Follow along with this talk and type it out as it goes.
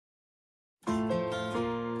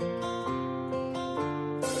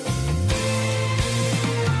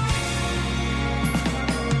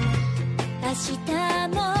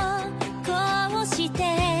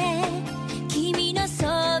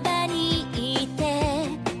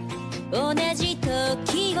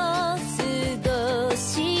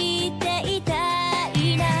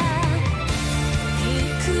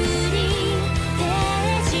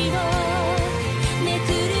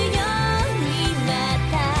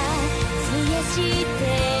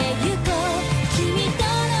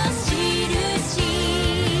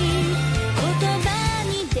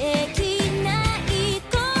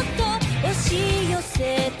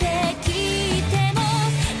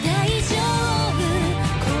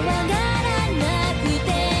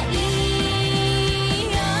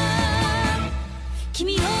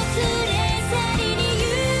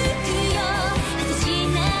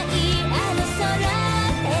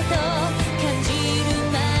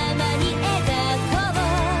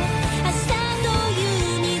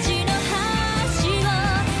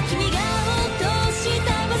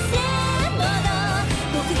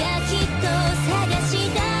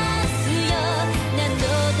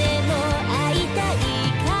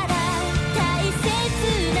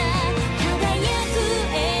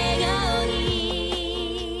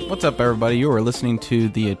What's up, everybody? You are listening to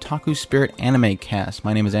the Otaku Spirit Anime Cast.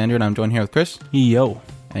 My name is Andrew, and I'm joined here with Chris. Yo.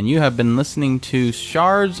 And you have been listening to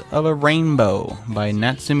Shards of a Rainbow by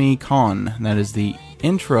Natsumi Kon. That is the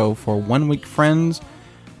intro for One Week Friends,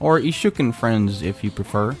 or Ishuken Friends if you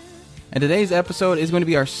prefer. And today's episode is going to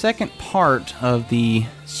be our second part of the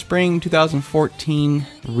spring 2014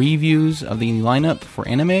 reviews of the lineup for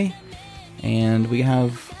anime. And we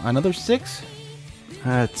have another 6.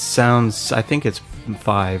 That sounds... I think it's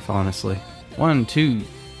 5, honestly. 1, 2,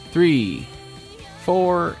 3,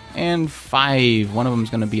 4, and 5. One of them is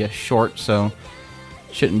going to be a short, so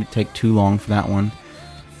shouldn't take too long for that one.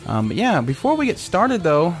 But yeah, before we get started,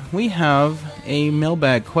 though, we have a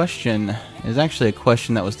mailbag question. It's actually a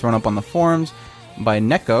question that was thrown up on the forums by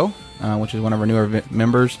Neko, which is one of our newer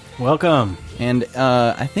members. Welcome. And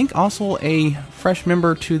I think also a fresh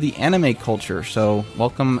member to the anime culture, so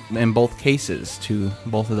welcome in both cases to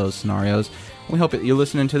both of those scenarios. We hope that you're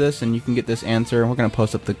listening to this and you can get this answer. We're going to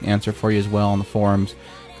post up the answer for you as well on the forums,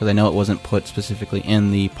 because I know it wasn't put specifically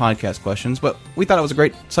in the podcast questions, but we thought it was a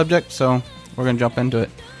great subject, so we're going to jump into it.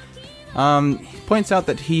 He points out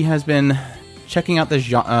that he has been checking out the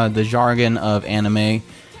jargon of anime,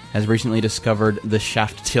 has recently discovered the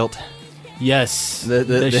shaft tilt. Yes,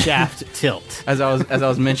 the shaft tilt. As I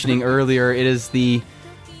was mentioning earlier, it is the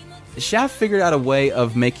Shaft figured out a way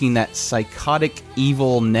of making that psychotic,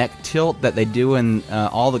 evil neck tilt that they do in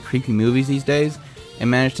all the creepy movies these days, and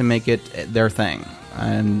managed to make it their thing.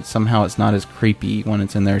 And somehow it's not as creepy when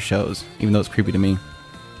it's in their shows, even though it's creepy to me.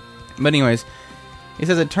 But anyways, he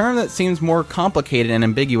says a term that seems more complicated and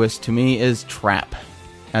ambiguous to me is trap.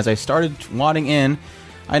 As I started wadding in,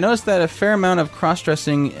 I noticed that a fair amount of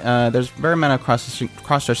cross-dressing, there's a fair amount of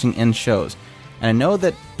cross-dressing in shows. And I know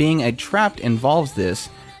that being a trapped involves this,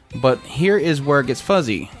 but here is where it gets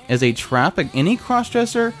fuzzy. Is a trap any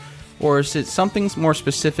cross-dresser, or is it something more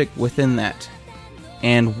specific within that?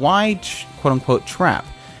 And why, quote-unquote, trap?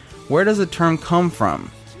 Where does the term come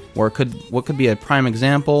from? What could be a prime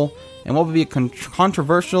example? And what would be a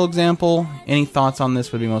controversial example? Any thoughts on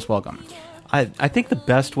this would be most welcome. I think the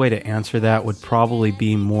best way to answer that would probably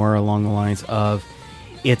be more along the lines of,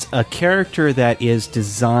 it's a character that is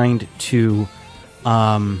designed to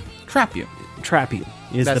trap you. Trap you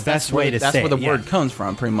is the best way to say it. That's where the word comes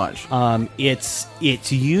from, pretty much.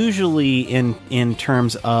 It's usually in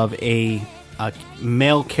terms of a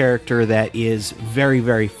male character that is very,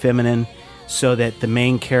 very feminine, so that the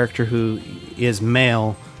main character who is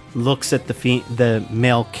male looks at the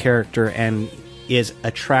male character and is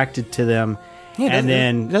attracted to them, and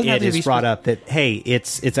then it is brought up that, hey,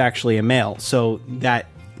 it's actually a male, so that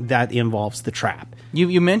involves the trap.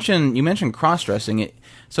 You mentioned cross-dressing.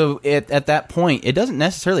 So at that point, it doesn't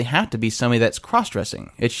necessarily have to be somebody that's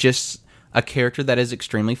cross-dressing. It's just a character that is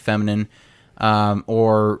extremely feminine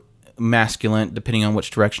or masculine, depending on which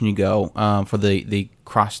direction you go, for the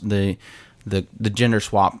gender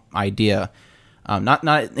swap idea.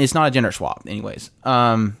 It's not a gender swap, anyways.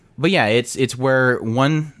 But yeah, it's where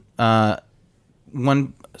one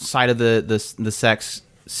side of the sex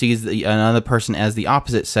sees another person as the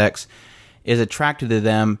opposite sex, is attracted to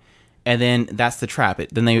them, and then that's the trap.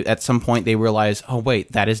 Then at some point they realize, oh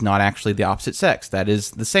wait, that is not actually the opposite sex. That is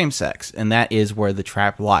the same sex, and that is where the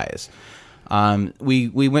trap lies. We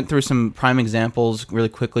went through some prime examples really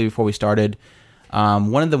quickly before we started.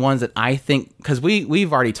 One of the ones that I think, because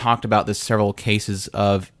we've already talked about this several cases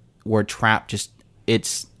of where trap just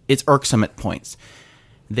it's irksome at points.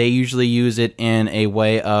 They usually use it in a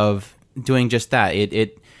way of doing just that.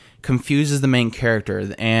 It confuses the main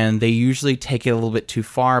character, and they usually take it a little bit too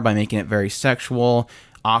far by making it very sexual,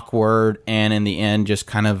 awkward, and in the end just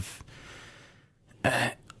kind of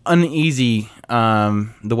uneasy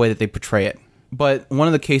the way that they portray it. But one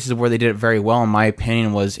of the cases where they did it very well, in my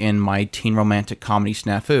opinion, was in My Teen Romantic Comedy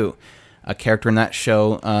Snafu. A character in that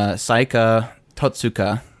show, Saika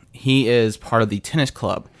Totsuka, he is part of the tennis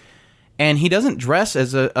club. And he doesn't dress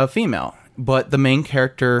as a female, but the main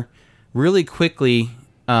character really quickly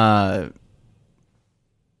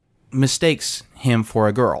mistakes him for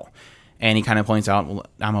a girl. And he kind of points out, well,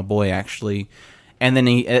 I'm a boy, actually. And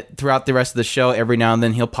then throughout the rest of the show, every now and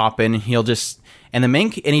then he'll pop in and he'll just... And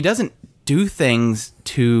he doesn't do things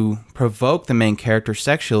to provoke the main character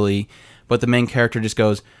sexually, but the main character just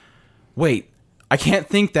goes, wait, I can't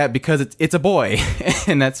think that because it's a boy.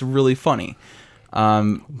 And that's really funny.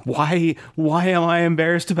 Why am I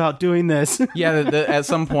embarrassed about doing this? Yeah, at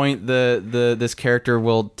some point, this character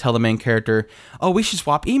will tell the main character, oh, we should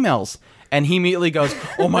swap emails. And he immediately goes,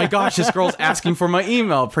 oh my gosh, this girl's asking for my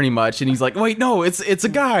email, pretty much. And he's like, wait, no, it's a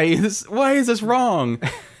guy. Why is this wrong?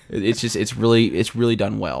 It's really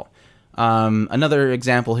done well. Another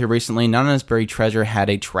example here recently, Nana's Buried Treasure had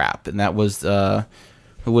a trap, and that was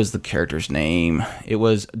who was the character's name? It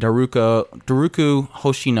was Daruku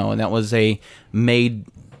Hoshino, and that was a maid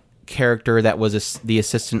character that was the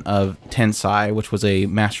assistant of Tensai, which was a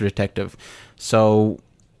master detective. So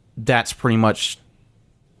that's pretty much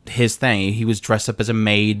his thing. He was dressed up as a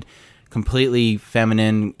maid, completely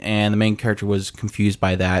feminine, and the main character was confused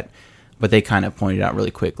by that, but they kind of pointed out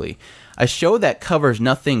really quickly. A show that covers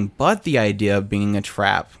nothing but the idea of being a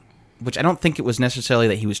trap, which I don't think it was necessarily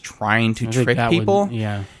that he was trying to trick people.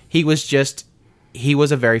 He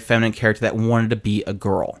was a very feminine character that wanted to be a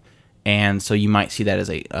girl. And so you might see that as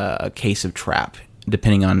a case of trap,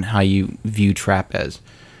 depending on how you view trap as.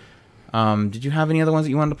 Did you have any other ones that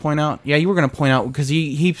you wanted to point out? Yeah, you were going to point out, because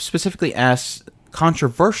he specifically asked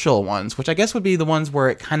controversial ones, which I guess would be the ones where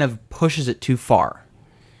it kind of pushes it too far.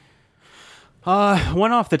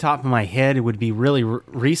 One off the top of my head, it would be really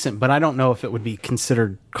recent, but I don't know if it would be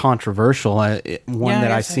considered controversial. That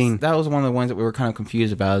I've seen. That was one of the ones that we were kind of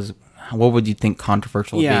confused about. Is what would you think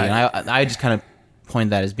controversial would be? And I just kind of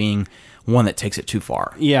pointed that as being one that takes it too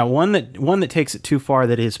far. Yeah, one that takes it too far,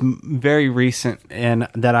 that is very recent, and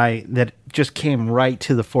that just came right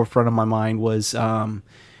to the forefront of my mind was when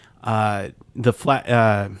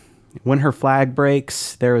her flag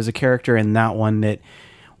breaks. There was a character in that one that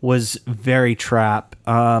was very trap,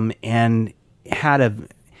 and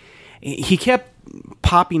he kept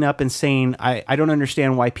popping up and saying, I don't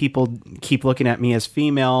understand why people keep looking at me as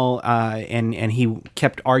female, and he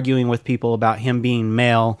kept arguing with people about him being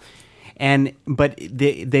male, but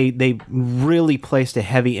they really placed a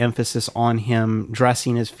heavy emphasis on him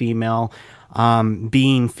dressing as female,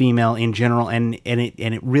 being female in general, and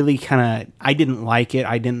it really kind of, I didn't like it.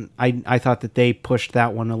 I thought that they pushed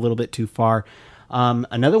that one a little bit too far.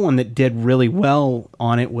 Another one that did really well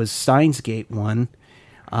on it was Steins Gate one.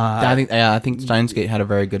 I think Steins Gate had a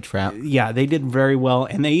very good trap. Yeah, they did very well,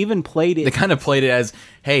 and they even played it. They kind of played it as,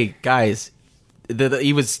 "Hey guys,"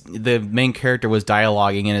 the main character was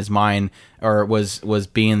dialoguing in his mind, or was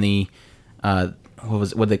being the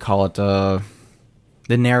what they call it, the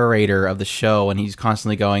narrator of the show, and he's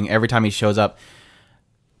constantly going every time he shows up,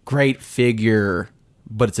 "Great figure."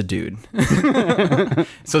 But it's a dude.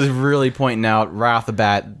 So it's really pointing out right off the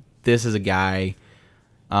bat, this is a guy,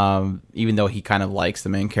 even though he kind of likes the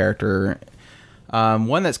main character.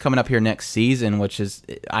 One that's coming up here next season, which is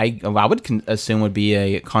I would assume would be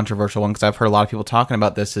a controversial one, because I've heard a lot of people talking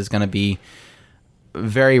about this, is going to be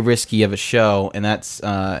very risky of a show, and that's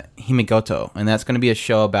Himigoto. And that's going to be a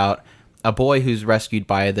show about a boy who's rescued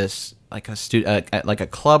by this, like a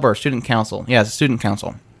club or a student council. Yeah, it's a student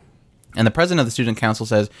council. And the president of the student council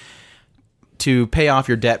says, to pay off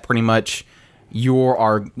your debt, pretty much, you're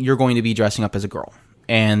going to be dressing up as a girl.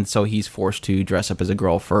 And so he's forced to dress up as a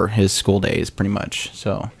girl for his school days, pretty much.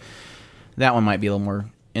 So that one might be a little more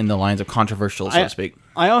in the lines of controversial, so to speak.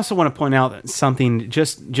 I also want to point out something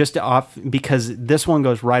just off, because this one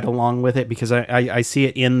goes right along with it, because I see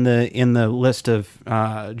it in the list of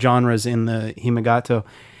genres in the Himigato,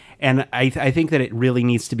 and I think that it really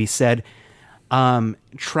needs to be said.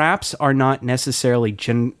 Traps are not necessarily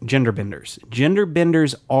gender benders. Gender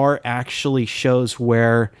benders are actually shows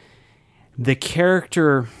where the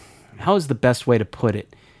character, how is the best way to put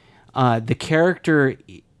it? The character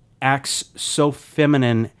acts so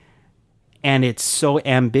feminine, and it's so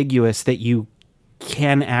ambiguous that you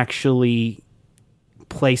can actually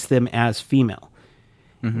place them as female.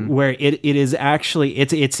 Mm-hmm. Where it is actually,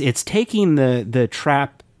 it's taking the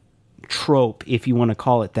trap trope, if you want to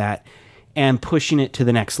call it that, and pushing it to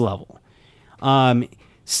the next level.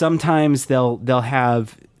 Sometimes they'll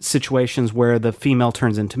have situations where the female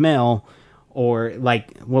turns into male, or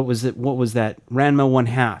like what was that? Ranma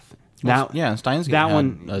 1/2. Steins Gate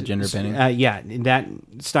had gender bending. That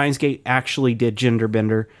Steins Gate actually did gender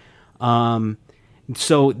bender.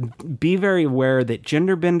 So be very aware that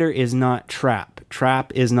gender bender is not trap.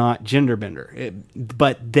 Trap is not gender bender.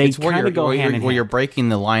 But they kind of go hand in hand. Where you're breaking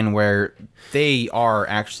the line where they are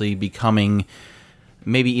actually becoming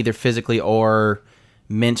maybe either physically or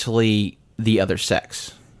mentally the other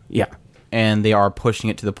sex. Yeah. And they are pushing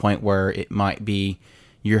it to the point where it might be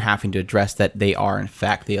you're having to address that they are, in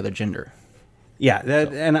fact, the other gender. Yeah,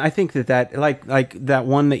 and I think that like that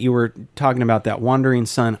one that you were talking about, that Wandering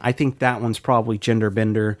Son, I think that one's probably gender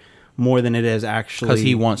bender more than it is actually, because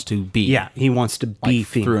he wants to be. Yeah, he wants to be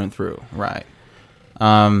female through and through, right?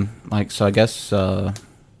 So I guess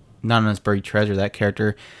Nana's Buried Treasure, that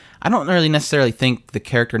character, I don't really necessarily think the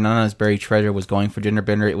character Nana's Buried Treasure was going for gender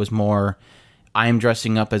bender. It was more, I am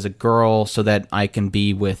dressing up as a girl so that I can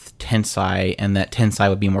be with Tensai, and that Tensai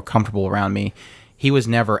would be more comfortable around me. he was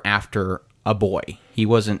never after a boy. He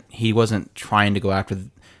wasn't trying to go after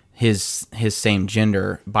his same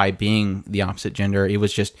gender by being the opposite gender. It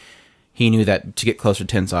was just he knew that to get closer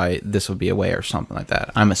to Tensai, this would be a way or something like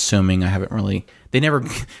that. I'm assuming. I haven't really. They never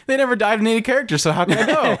dived into any characters, so how can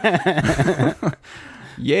I know?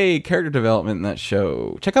 Yay, character development in that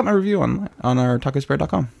show. Check out my review on our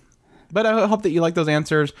tacospirit.com. But I hope that you like those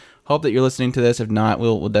answers. Hope that you're listening to this. If not,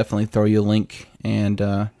 we'll definitely throw you a link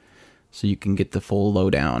and so you can get the full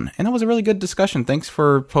lowdown. And that was a really good discussion. Thanks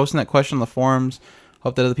for posting that question on the forums.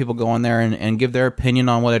 Hope that other people go on there and give their opinion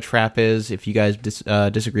on what a trap is. If you guys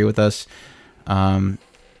disagree with us,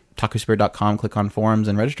 tacospirit.com, click on forums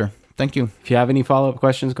and register. Thank you. If you have any follow-up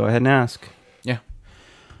questions, go ahead and ask. Yeah.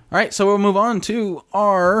 All right, so we'll move on to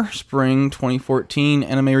our Spring 2014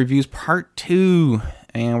 Anime Reviews Part 2.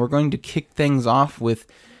 And we're going to kick things off with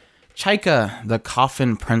Chaika, the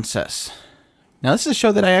Coffin Princess. Now, this is a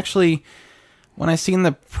show that I actually, when I seen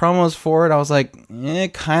the promos for it, I was like,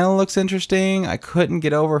 it kind of looks interesting. I couldn't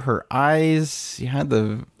get over her eyes.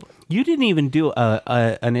 You didn't even do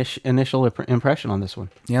an initial impression on this one.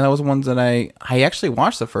 Yeah, that was ones that I actually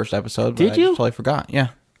watched the first episode. But Did you? I totally forgot. Yeah.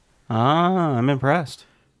 Ah, I'm impressed.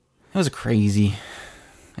 It was crazy.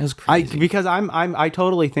 Because I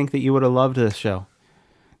totally think that you would have loved this show.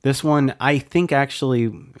 This one, I think actually,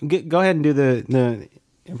 go ahead and do the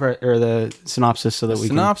synopsis so that we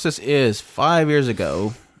can. Synopsis is 5 years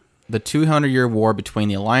ago, the 200-year war between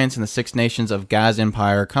the Alliance and the Six Nations of Gaz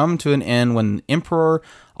Empire come to an end when Emperor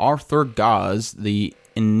Arthur Gaz, the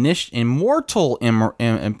immortal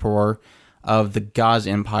emperor of the Gaz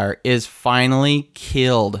Empire, is finally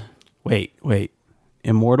killed. Wait.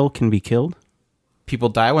 Immortal can be killed? People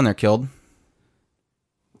die when they're killed.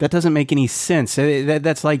 That doesn't make any sense.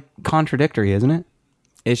 That's like contradictory, isn't it?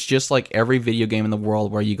 It's just like every video game in the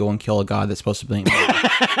world where you go and kill a god that's supposed to be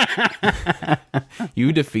immortal.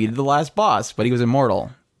 You defeated the last boss, but he was immortal.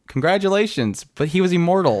 Congratulations, but he was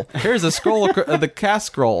immortal. Here's a scroll, the cast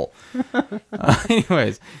scroll.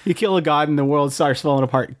 Anyways. You kill a god and the world starts falling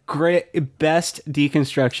apart. Great, best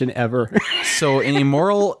deconstruction ever. So an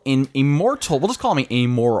immortal, we'll just call him an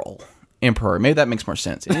immoral emperor. Maybe that makes more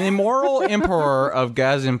sense. An immoral emperor of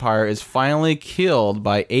Gaz Empire is finally killed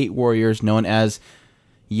by 8 warriors known as,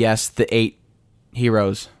 yes, the 8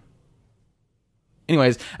 heroes.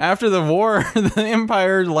 Anyways, after the war, the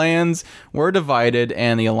Empire's lands were divided,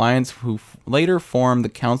 and the Alliance, who later formed the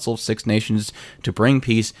Council of Six Nations to bring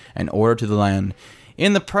peace and order to the land.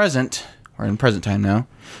 In present time now,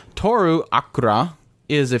 Toru Akira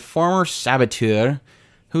is a former saboteur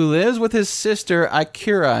who lives with his sister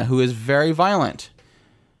Akira, who is very violent.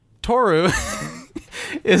 Toru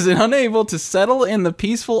is unable to settle in the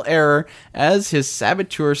peaceful era as his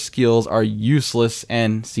saboteur skills are useless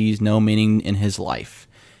and sees no meaning in his life.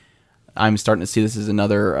 I'm starting to see this as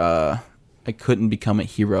another, I couldn't become a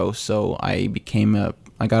hero, so I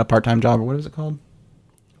got a part-time job, or what is it called?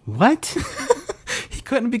 What? He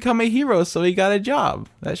couldn't become a hero, so he got a job.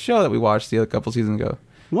 That show that we watched the other couple seasons ago.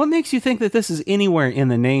 What makes you think that this is anywhere in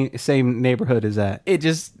the same neighborhood as that?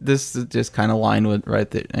 This just kind of lined with right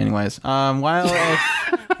there. Anyways,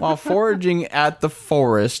 while foraging at the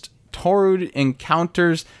forest, Toru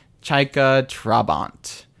encounters Chaika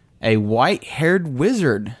Trabant, a white-haired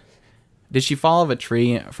wizard. Did she fall off a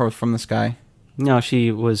tree from the sky? No,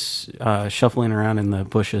 she was shuffling around in the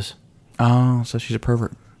bushes. Oh, so she's a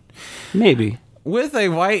pervert. Maybe. With a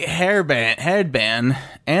white headband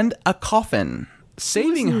and a coffin.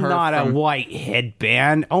 Saving her not from... a white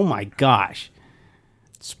headband. Oh my gosh.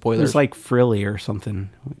 Spoilers. It's like frilly or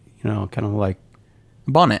something. Kind of like...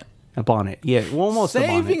 bonnet. A bonnet. Yeah, almost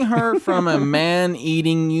Saving a bonnet. her from a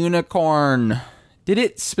man-eating unicorn. Did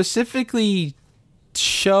it specifically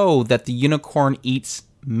show that the unicorn eats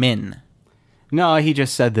men? No, he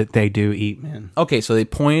just said that they do eat men. Okay, so they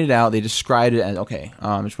pointed out, they described it as,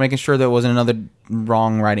 just making sure there wasn't another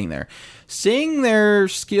wrong writing there. Seeing their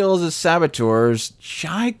skills as saboteurs,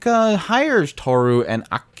 Chaika hires Toru and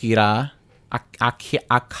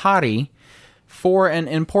Akari for an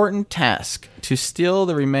important task: to steal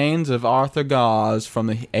the remains of Arthur Gaz from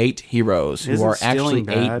the 8 heroes, who are actually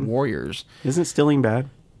 8 warriors. Isn't stealing bad?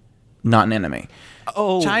 Not an enemy.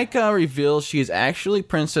 Oh. Chaika reveals she is actually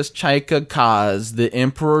Princess Chaika Kaz, the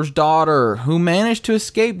Emperor's daughter, who managed to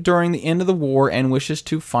escape during the end of the war and wishes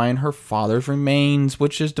to find her father's remains,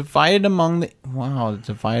 which is divided among the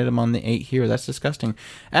 8 here. That's disgusting.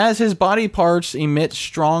 As his body parts emit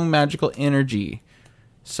strong magical energy.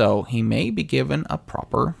 So he may be given a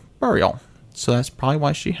proper burial. So that's probably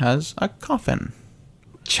why she has a coffin.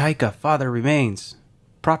 Chaika, father remains.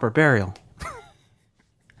 Proper burial.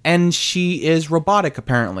 And she is robotic,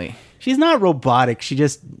 apparently. She's not robotic. She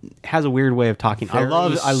just has a weird way of talking. I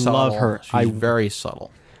love her. She's very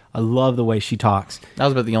subtle. I love the way she talks. That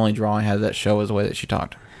was about the only draw I had of that show, was the way that she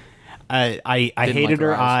talked. I hated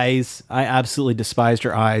her eyes. I absolutely despised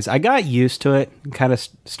her eyes. I got used to it, kind of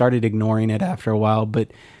started ignoring it after a while,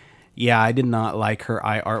 but yeah, I did not like her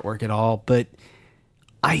eye artwork at all. But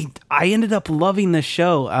I ended up loving this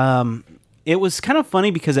show. It was kind of funny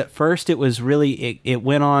because at first it was really, it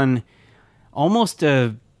went on almost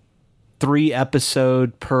a 3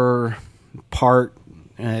 episode per part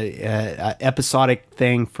episodic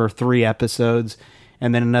thing for 3 episodes.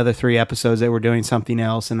 And then another 3 episodes they were doing something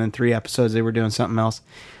else, and then 3 episodes they were doing something else.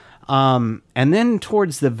 And then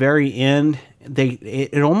towards the very end,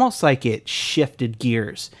 it almost like it shifted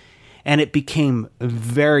gears, and it became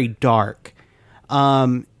very dark.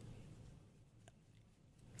 And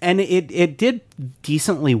it did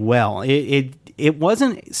decently well. It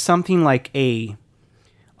wasn't something like a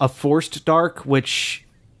forced dark, which,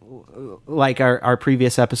 like our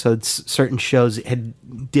previous episodes, certain shows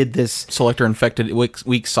did this. Selector infected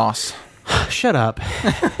weak sauce. Shut up.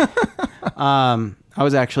 I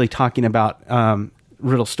was actually talking about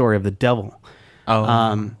Riddle Story of the Devil.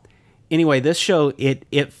 Oh. Anyway, this show,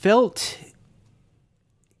 it felt...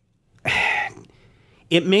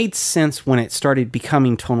 It made sense when it started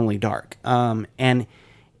becoming tonally dark. And,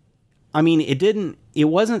 I mean, it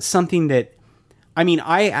wasn't something that... I mean,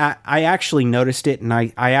 I actually noticed it, and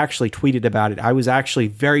I actually tweeted about it. I was actually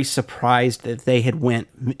very surprised that they had went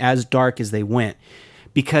as dark as they went,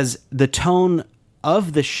 because the tone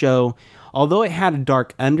of the show, although it had a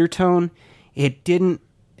dark undertone,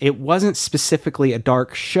 it wasn't specifically a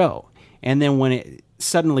dark show. And then when it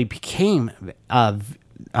suddenly became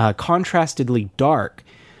contrastedly dark,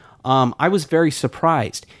 I was very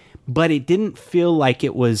surprised, but it didn't feel like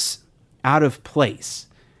it was out of place.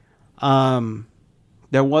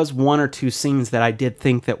 There was 1 or 2 scenes that I did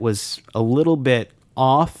think that was a little bit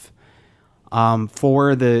off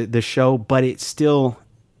for the show, but it still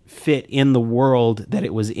fit in the world that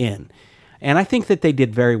it was in. And I think that they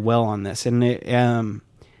did very well on this. And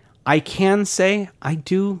I can say I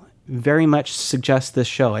do very much suggest this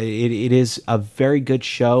show. It is a very good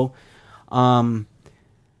show. I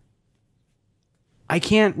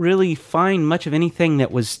can't really find much of anything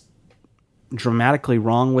that was dramatically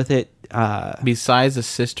wrong with it. Besides the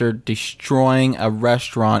sister destroying a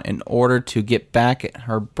restaurant in order to get back at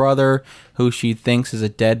her brother, who she thinks is a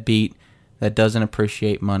deadbeat that doesn't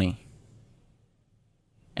appreciate money,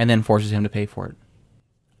 and then forces him to pay for it.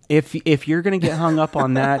 If you're gonna get hung up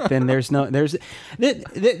on that, then that's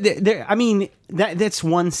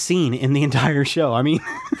one scene in the entire show. I mean.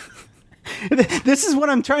 This is what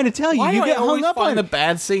I'm trying to tell you. Why you do get I always hung up find on the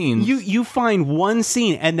bad scenes? You find one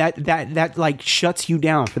scene, and that like shuts you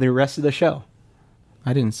down for the rest of the show.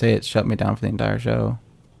 I didn't say it shut me down for the entire show.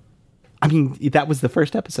 I mean, that was the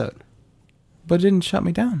first episode, but it didn't shut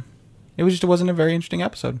me down. It wasn't a very interesting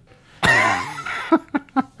episode.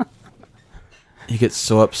 He gets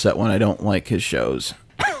so upset when I don't like his shows.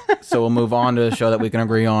 So we'll move on to a show that we can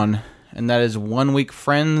agree on, and that is 1 Week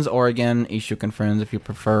Friends, or again, Ishuken Friends if you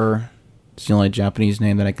prefer. It's the only Japanese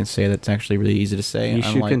name that I can say that's actually really easy to say.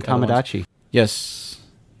 Ishuken Tamadachi. Yes,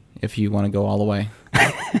 if you want to go all the way.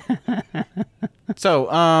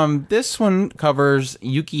 So, this one covers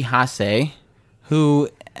Yuki Hase, who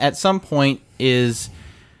at some point is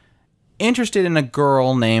interested in a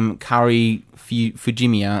girl named Kaori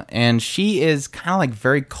Fujimiya, and she is kind of like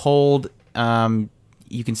very cold.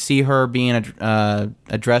 You can see her being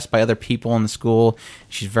addressed by other people in the school.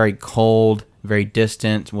 She's very cold, very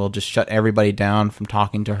distant, will just shut everybody down from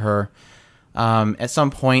talking to her. At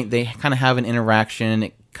some point, they kind of have an interaction.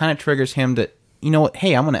 It kind of triggers him to, you know what,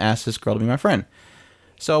 hey, I'm going to ask this girl to be my friend.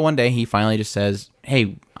 So one day, he finally just says,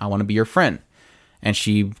 hey, I want to be your friend. And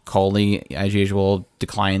she coldly, as usual,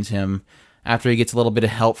 declines him. After he gets a little bit of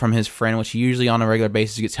help from his friend, which he usually on a regular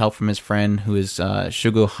basis gets help from his friend, who is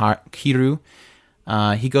Shugo Kiru.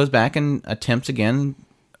 He goes back and attempts again,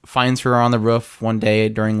 finds her on the roof one day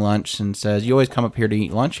during lunch and says, you always come up here to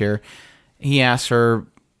eat lunch here. He asks her,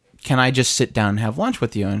 can I just sit down and have lunch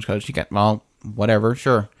with you? And she goes, well, whatever,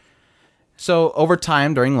 sure. So over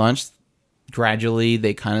time during lunch, gradually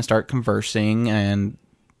they kind of start conversing and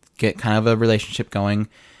get kind of a relationship going.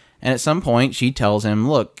 And at some point she tells him,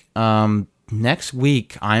 look, next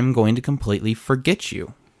week I'm going to completely forget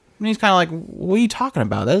you. And he's kind of like, what are you talking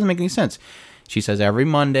about? That doesn't make any sense. She says every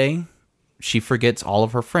Monday she forgets all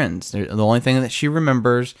of her friends. The only thing that she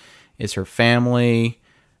remembers is her family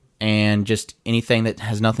and just anything that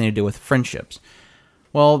has nothing to do with friendships.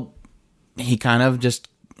 Well, he kind of just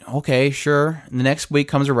okay, sure. And the next week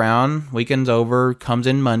comes around, weekend's over, comes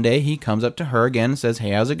in Monday. He comes up to her again and says,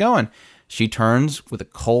 hey, how's it going? She turns with a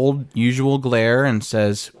cold, usual glare and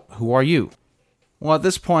says, who are you? Well, at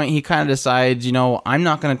this point, he kind of decides, I'm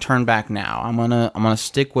not going to turn back now. I'm gonna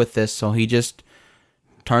stick with this. So he just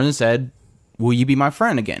turns and said, will you be my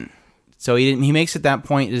friend again? So he makes at that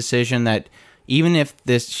point a decision that even if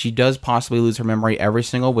she does possibly lose her memory every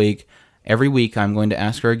week I'm going to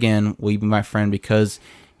ask her again, will you be my friend? Because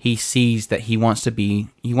he sees that he wants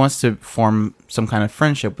to form some kind of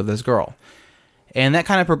friendship with this girl. And that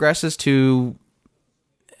kind of progresses to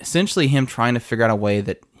essentially him trying to figure out a way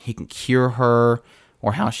that he can cure her,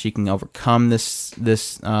 or how she can overcome this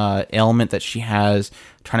ailment that she has,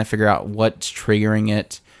 trying to figure out what's triggering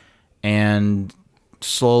it. And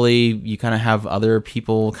slowly you kind of have other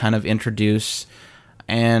people kind of introduce,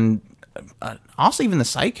 and also even the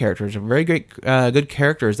side characters are very great, good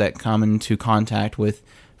characters that come into contact with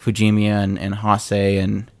Fujimiya and Hase,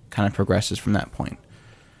 and kind of progresses from that point.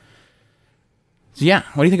 So yeah,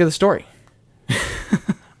 what do you think of the story?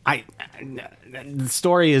 The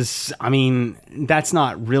story is, that's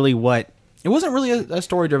not really what... It wasn't really a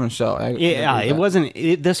story-driven show. It wasn't.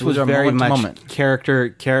 This was very much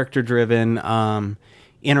character-driven,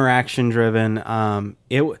 interaction-driven.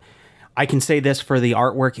 I can say this for the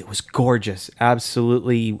artwork. It was gorgeous.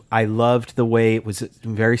 Absolutely. I loved the way it was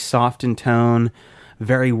very soft in tone,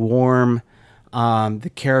 very warm.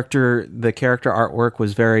 The character artwork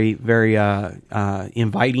was very, very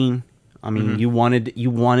inviting. You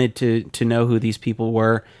wanted to know who these people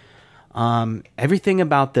were. Everything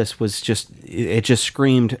about this was just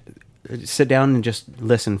screamed, sit down and just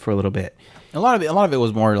listen for a little bit. A lot of it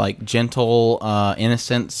was more like gentle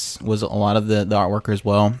innocence was a lot of the artwork as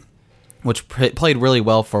well, which played really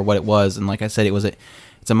well for what it was. And like I said,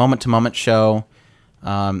 it's a moment to moment show.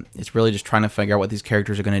 It's really just trying to figure out what these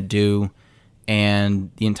characters are going to do,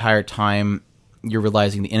 and the entire time you're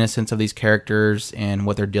realizing the innocence of these characters and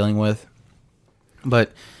what they're dealing with.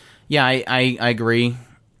 But yeah, I agree.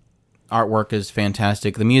 Artwork is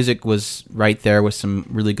fantastic. The music was right there with some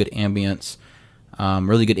really good ambience,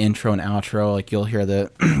 really good intro and outro. Like you'll hear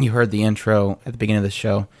you heard the intro at the beginning of the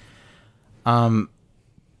show.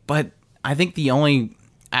 But I think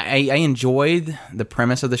I enjoyed the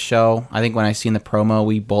premise of the show. I think when I seen the promo,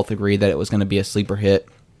 we both agreed that it was going to be a sleeper hit.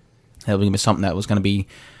 It was going to be something that was going to be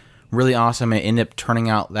really awesome. It ended up turning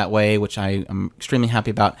out that way, which I am extremely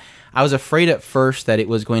happy about. I was afraid at first that it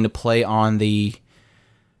was going to play on the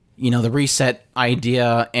reset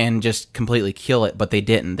idea and just completely kill it, but they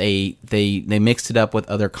didn't. They mixed it up with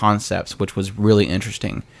other concepts, which was really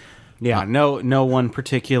interesting. Yeah, no one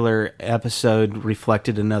particular episode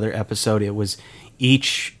reflected another episode. It was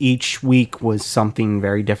each week was something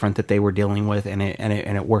very different that they were dealing with, and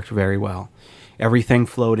it worked very well. Everything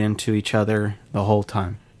flowed into each other the whole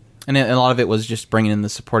time. And a lot of it was just bringing in the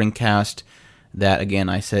supporting cast that, again,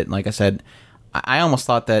 I almost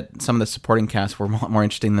thought that some of the supporting cast were more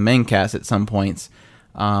interesting than the main cast at some points.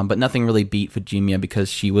 But nothing really beat Fujimiya because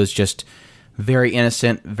she was just very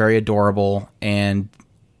innocent, very adorable. And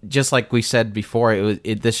just like we said before,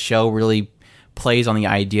 this show really plays on the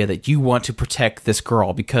idea that you want to protect this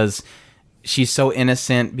girl because she's so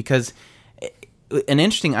innocent. Because an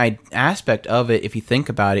interesting aspect of it, if you think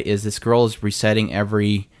about it, is this girl is resetting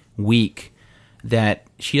every week, that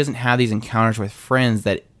she doesn't have these encounters with friends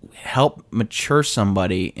that help mature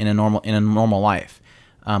somebody in a normal life.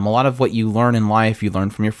 A lot of what you learn in life, you learn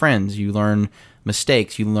from your friends. You learn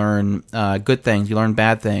mistakes. You learn good things. You learn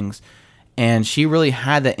bad things. And she really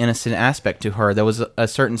had that innocent aspect to her. There was a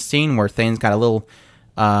certain scene where things got a little,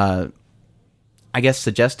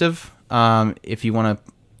 suggestive. If you want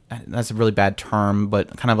to, that's a really bad term,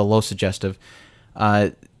 but kind of a low suggestive.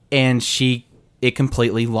 And it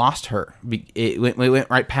completely lost her. It went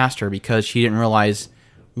right past her because she didn't realize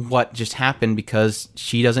what just happened, because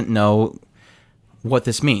she doesn't know what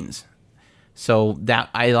this means. So that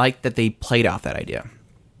I like that they played off that idea.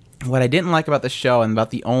 What I didn't like about the show, and about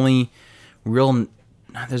the only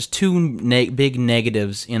there's two big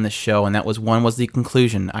negatives in the show, and one was the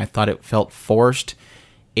conclusion. I thought it felt forced.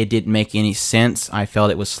 It didn't make any sense. I felt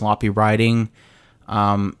it was sloppy writing.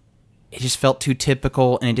 It just felt too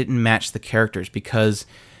typical, and it didn't match the characters. Because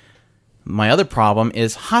my other problem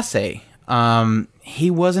is Hase.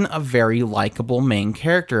 He wasn't a very likable main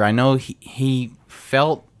character. I know he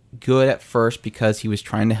felt good at first because he was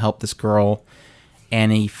trying to help this girl,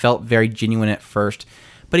 and he felt very genuine at first,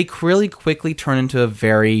 but he really quickly turned into a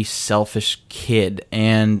very selfish kid,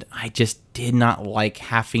 and I just did not like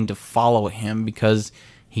having to follow him because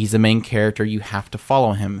he's the main character. You have to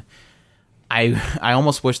follow him. I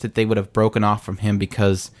almost wish that they would have broken off from him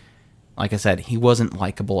because, like I said, he wasn't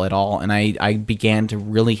likable at all, and I began to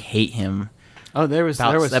really hate him. Oh, there was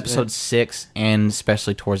episode 6, and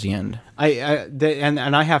especially towards the end.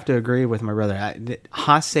 And I have to agree with my brother.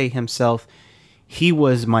 Hase himself, he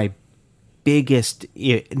was my biggest.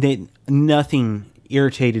 Nothing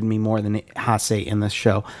irritated me more than Hase in this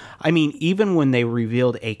show. I mean, even when they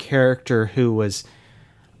revealed a character who was,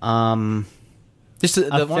 just one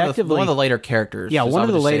of the later characters. Yeah, one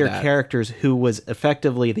of the later characters who was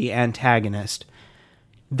effectively the antagonist.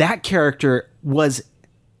 That character was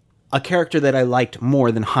a character that I liked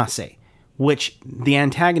more than Hase, which the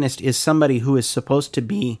antagonist is somebody who is supposed to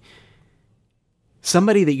be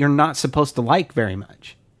somebody that you're not supposed to like very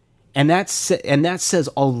much. And that says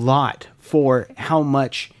a lot for how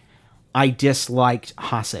much I disliked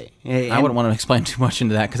Hase. I wouldn't want to explain too much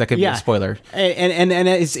into that because that could be a spoiler. And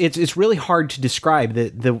it's really hard to describe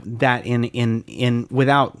that in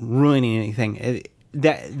without ruining anything.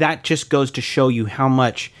 That just goes to show you how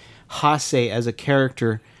much Hase as a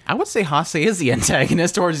character. I would say Hase is the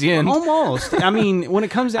antagonist towards the end. Almost. I mean, when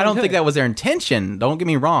it comes down I don't think that was their intention. Don't get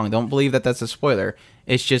me wrong. Don't believe that that's a spoiler.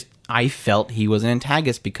 It's just I felt he was an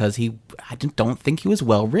antagonist because I don't think he was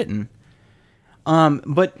well written.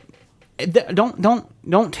 But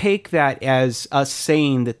don't take that as us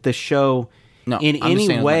saying that the show in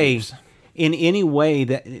any way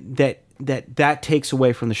that takes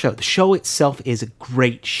away from the show. The show itself is a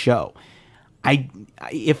great show.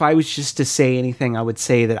 If I was just to say anything, I would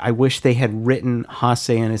say that I wish they had written Hase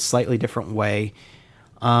in a slightly different way.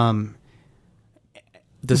 The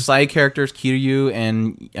side characters, Kiryu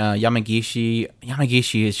and Yamagishi.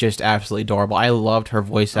 Yamagishi is just absolutely adorable. I loved her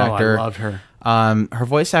voice actor. I loved her. Her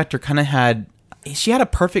voice actor kind of had a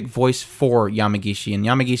perfect voice for Yamagishi, and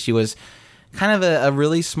Yamagishi was kind of a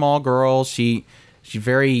really small girl. She's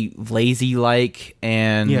very lazy like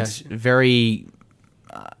and very.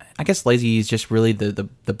 I guess lazy is just really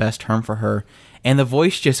the best term for her. And the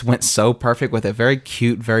voice just went so perfect with it. Very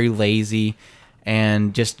cute, very lazy,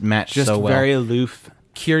 and just matched so well. Just very aloof.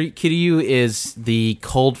 Kiryu is the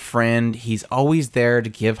cold friend. He's always there to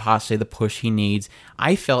give Hase the push he needs.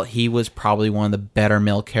 I felt he was probably one of the better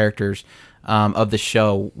male characters of the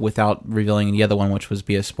show without revealing the other one, which was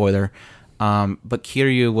be a spoiler. But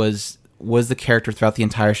Kiryu was the character throughout the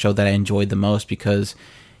entire show that I enjoyed the most because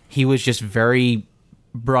he was just very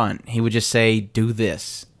brunt. He would just say, do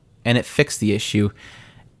this, and it fixed the issue.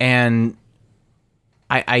 And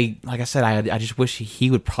I like I said, I just wish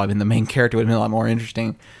he would probably been the main character. It would have been a lot more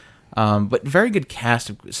interesting. But very good cast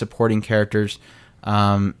of supporting characters.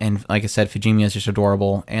 And like I said, Fujimi is just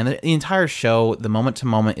adorable. And the entire show, the moment to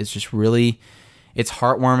moment, is just really, it's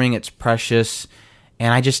heartwarming, it's precious.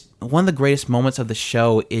 And one of the greatest moments of the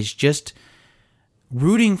show is just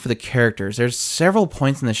rooting for the characters. There's several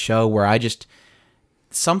points in the show where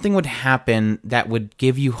something would happen that would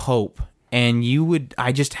give you hope, and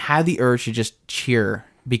I just had the urge to just cheer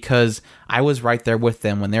because I was right there with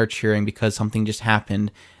them when they're cheering because something just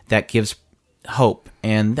happened that gives hope.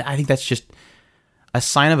 And I think that's just a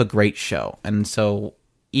sign of a great show. And so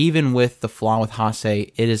even with the flaw with Hase,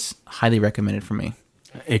 it is highly recommended for me.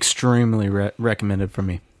 Extremely recommended for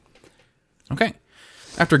me. Okay.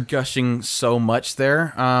 After gushing so much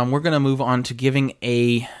there, we're going to move on to giving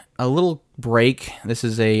a little break. This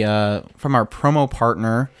is from our promo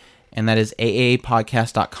partner, and that is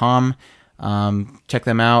aapodcast.com. Check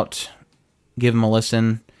them out, give them a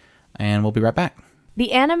listen, and we'll be right back.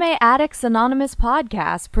 The Anime Addicts Anonymous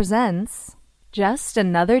podcast presents Just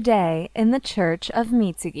Another Day in the Church of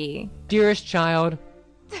Mitsugi. Dearest child,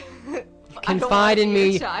 confide in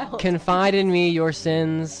me your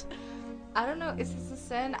sins. I don't know, is this a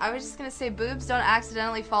sin? I was just gonna say boobs don't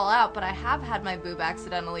accidentally fall out, but I have had my boob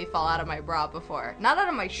accidentally fall out of my bra before. Not out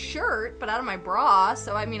of my shirt, but out of my bra,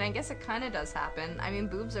 so I mean, I guess it kinda does happen. I mean,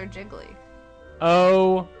 boobs are jiggly.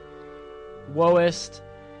 Oh, woest,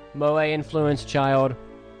 moe-influenced child.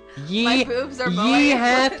 My boobs are Ye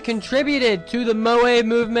hath contributed to the moe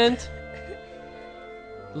movement.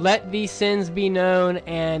 Let these sins be known,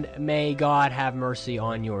 and may God have mercy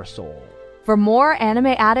on your soul. For more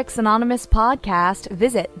Anime Addicts Anonymous podcast,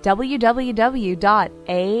 visit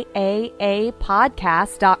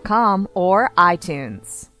www.aapodcast.com or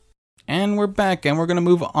iTunes. And we're back, and we're going to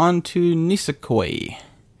move on to Nisekoi,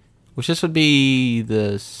 which this would be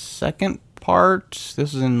the second part.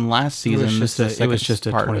 This was in last season. It was just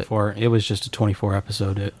a 24. It was just a 24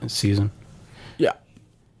 episode season. Yeah.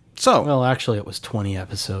 So, well, actually, it was 20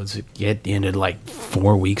 episodes. It ended like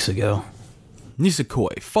 4 weeks ago.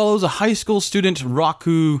 Nisekoi follows a high school student,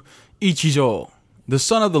 Raku Ichijo, the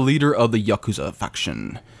son of the leader of the Yakuza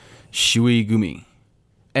faction. Shuigumi,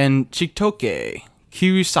 and Chitoke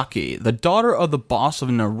Kirisaki, the daughter of the boss of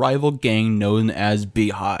a rival gang known as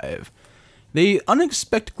Beehive. They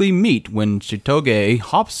unexpectedly meet when Chitoge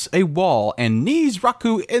hops a wall and knees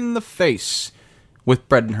Raku in the face with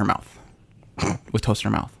bread in her mouth. With toast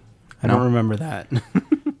in her mouth. I don't remember that.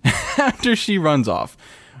 After she runs off,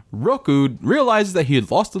 Roku realizes that he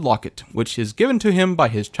had lost the locket, which is given to him by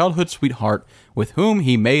his childhood sweetheart, with whom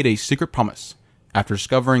he made a secret promise. After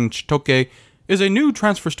discovering Chitoke is a new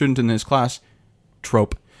transfer student in his class,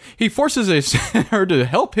 Trope, he forces her to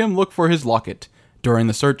help him look for his locket. During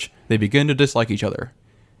the search, they begin to dislike each other,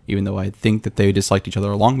 even though I think that they disliked each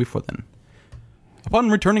other long before then.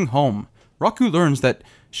 Upon returning home, Raku learns that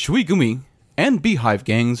Shuigumi and Beehive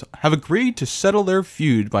gangs have agreed to settle their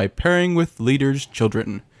feud by pairing with leaders'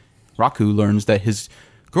 children. Raku learns that his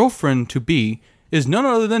girlfriend-to-be is none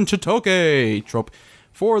other than Chitoke. Trope.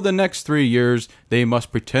 For the next 3 years, they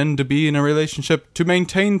must pretend to be in a relationship to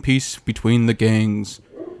maintain peace between the gangs.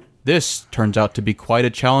 This turns out to be quite a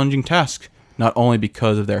challenging task, not only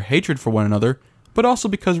because of their hatred for one another, but also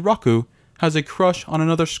because Raku has a crush on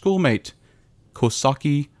another schoolmate,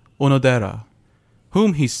 Kosaki Onodera,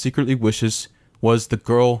 whom he secretly wishes was the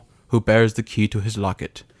girl who bears the key to his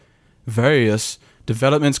locket. Various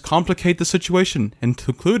developments complicate the situation,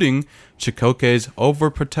 including Chitoke's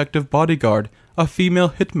overprotective bodyguard, a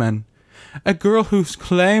female hitman, a girl who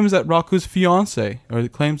claims to be Raku's fiancé,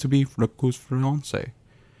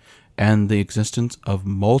 and the existence of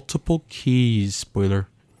multiple keys. Spoiler.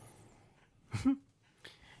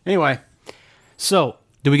 Anyway, so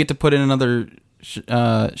Do we get to put in another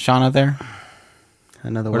Shauna there?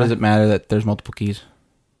 another Or one. does it matter that there's multiple keys?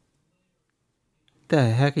 The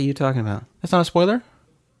heck are you talking about? That's not a spoiler?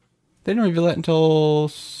 They didn't reveal that until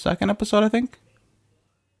second episode, I think?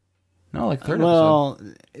 No, like third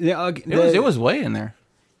episode. Well, It was way in there.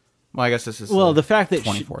 Well, I guess this is... the fact that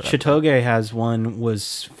 24 Chitoge has one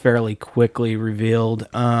was fairly quickly revealed.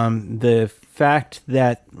 The fact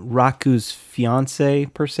that Raku's fiance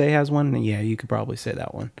per se has one, yeah, you could probably say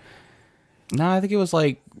that one. No, I think it was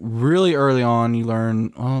like really early on you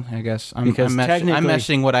learn... Well, I guess I'm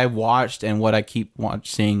meshing what I watched and what I keep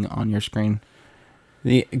seeing on your screen.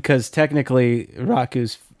 Because technically,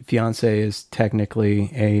 Raku's fiance is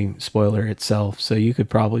technically a spoiler itself, so you could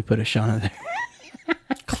probably put a Shauna there.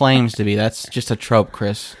 Claims to be. That's just a trope,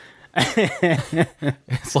 Chris.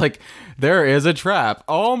 It's like, there is a trap.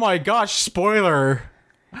 Oh my gosh, spoiler!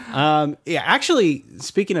 Yeah, actually,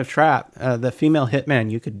 speaking of trap, the female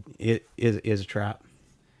hitman is a trap.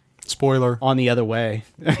 Spoiler. On the other way,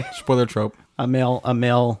 Spoiler trope. a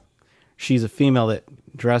male. She's a female that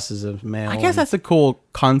dresses as male. I guess that's a cool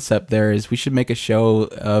concept there, is we should make a show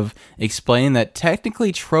of explaining that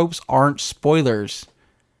technically tropes aren't spoilers.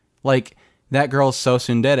 Like, that girl's so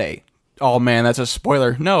tsundere. Oh man, that's a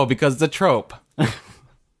spoiler. No, because it's a trope.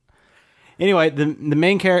 Anyway, the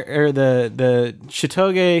main character, the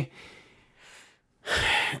Chitoge,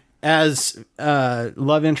 as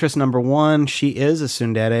love interest number one, she is a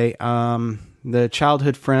tsundere. The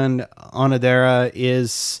childhood friend Onodera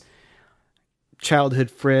is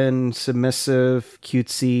childhood friend, submissive,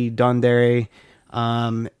 cutesy, dondere.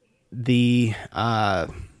 The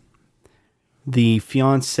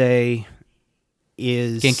fiance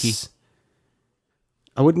is Genki.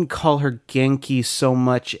 I wouldn't call her Genki so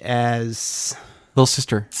much as Little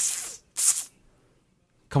sister.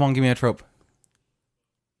 Come on, give me a trope.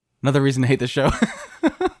 Another reason to hate the show.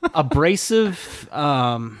 abrasive.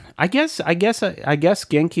 I guess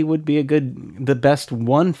Genki would be the best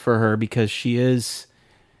one for her, because she fits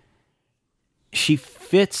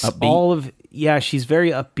Upbeat. all of, yeah, she's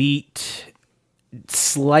very upbeat,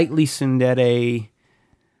 slightly tsundere,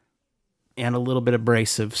 and a little bit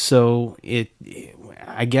abrasive. So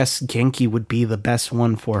I guess Genki would be the best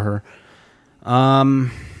one for her.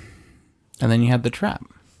 And then you have the trap.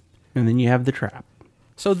 And then you have the trap,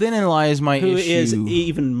 So then lies my who issue. is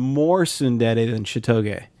even more tsundere than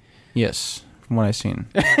Chitoge. Yes, from what I've seen.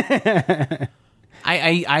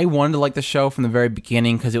 I wanted to like the show from the very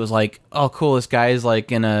beginning, because it was like, oh cool, this guy is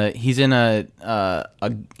like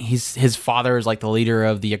his father is like the leader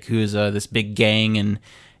of the Yakuza, this big gang,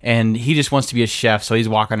 and he just wants to be a chef, so he's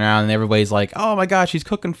walking around and everybody's like, oh my gosh, he's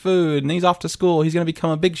cooking food and he's off to school, he's gonna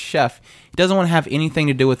become a big chef. He doesn't want to have anything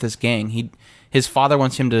to do with this gang. His father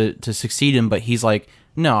wants him to succeed him, but he's like,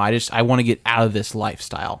 no, I want to get out of this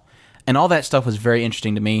lifestyle. And all that stuff was very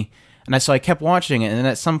interesting to me. And so I kept watching it, and then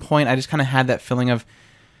at some point I just kind of had that feeling of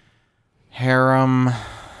harem.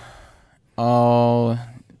 Oh,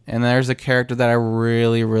 and there's a character that I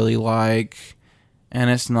really, really like, and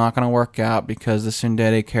it's not going to work out because the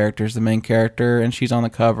tsundere character is the main character, and she's on the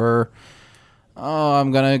cover. Oh,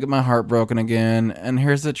 I'm going to get my heart broken again, and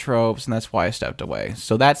here's the tropes, and that's why I stepped away.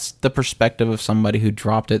 So that's the perspective of somebody who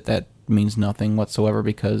dropped it. That means nothing whatsoever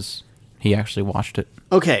because he actually watched it.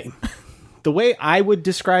 Okay. The way I would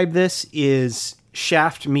describe this is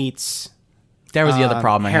Shaft meets... That was the other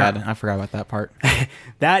problem I harem. had. I forgot about that part.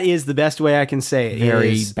 That is the best way I can say it.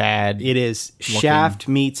 Very bad. It is Shaft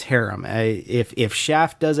meets harem. If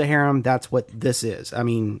Shaft does a harem, that's what this is. I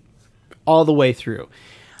mean, all the way through.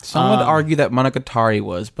 Some would argue that Monogatari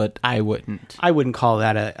was, but I wouldn't. I wouldn't call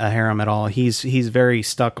that a harem at all. He's very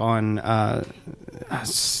stuck on...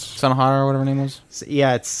 Sanohara or whatever her name was?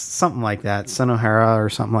 Yeah, it's something like that. Sonohara or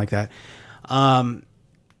something like that.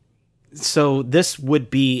 So this would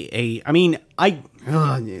be a... I mean,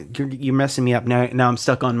 you're messing me up now. Now I'm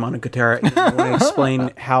stuck on Monogatari. I want to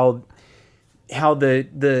explain how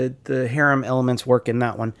the harem elements work in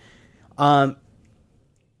that one. Oh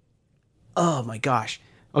my gosh.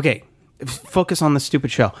 Okay, focus on the stupid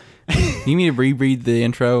show. You mean to reread the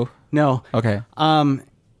intro? No. Okay.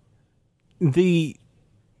 The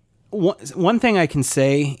one thing I can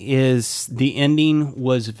say is the ending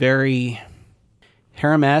was very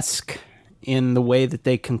harem-esque in the way that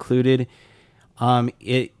they concluded.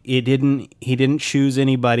 He didn't choose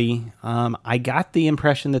anybody. I got the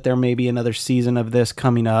impression that there may be another season of this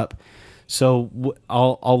coming up, so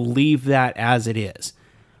I'll leave that as it is.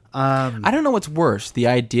 I don't know what's worse, the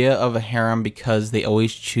idea of a harem because they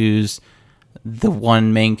always choose the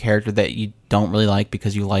one main character that you don't really like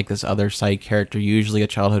because you like this other side character, usually a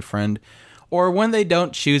childhood friend, or when they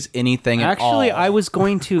don't choose anything at all. Actually, I was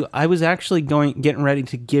getting ready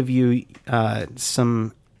to give you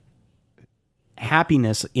some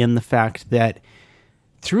happiness in the fact that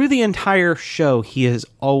through the entire show, he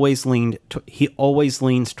always leans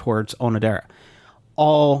towards Onodera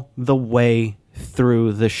all the way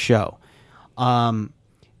through the show.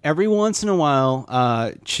 Every once in a while,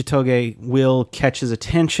 Chitoge will catch his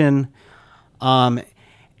attention. And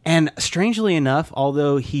strangely enough,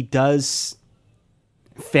 although he does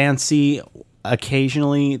fancy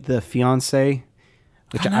occasionally the fiance,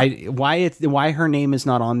 which why her name is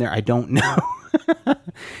not on there, I don't know.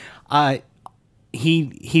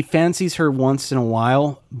 He fancies her once in a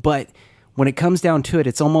while, but when it comes down to it,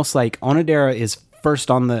 it's almost like Onodera is first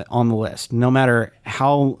on the list, no matter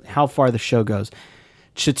how far the show goes.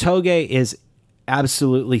 Chitoge is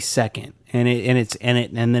absolutely second, and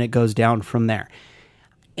then it goes down from there.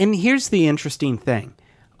 And here's the interesting thing.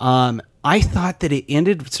 I thought that it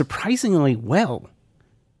ended surprisingly well.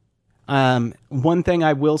 One thing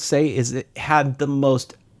I will say is it had the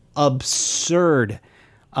most absurd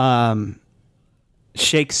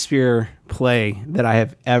Shakespeare play that I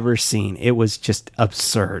have ever seen. It was just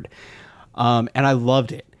absurd. And I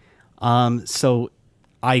loved it. So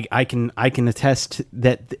I can attest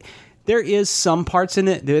that there is some parts in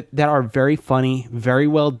it that are very funny, very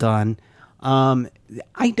well done. I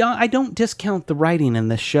don't discount the writing in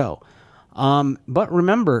this show. But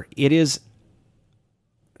remember, it is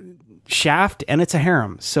Shaft and it's a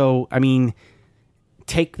harem. So, I mean,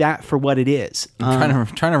 take that for what it is. I'm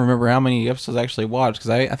trying to remember how many episodes I actually watched, because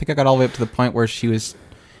I think I got all the way up to the point where he was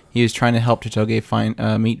trying to help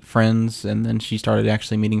Chitoge meet friends, and then she started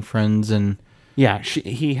actually meeting friends, and yeah,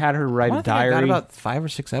 he had her write a diary. I got about 5 or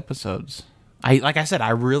 6 episodes. Like I said, I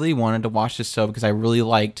really wanted to watch this show because I really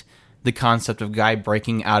liked the concept of guy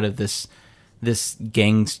breaking out of this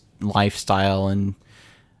gang lifestyle,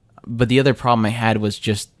 but the other problem I had was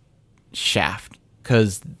just Shaft,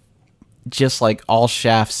 because just like all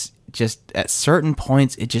Shafts, just at certain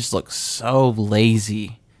points it just looks so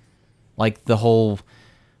lazy, like the whole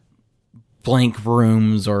blank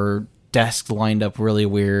rooms or desks lined up really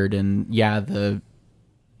weird, and the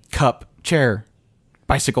cup, chair,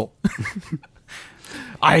 bicycle,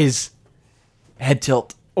 eyes, head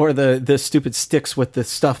tilt, or the stupid sticks with the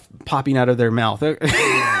stuff popping out of their mouth. It's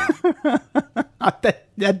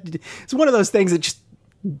one of those things that just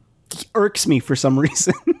irks me for some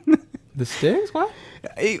reason. The sticks? What?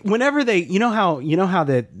 Whenever they, you know how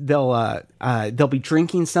they'll be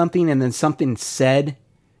drinking something and then something said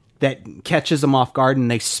that catches them off guard and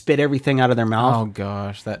they spit everything out of their mouth. Oh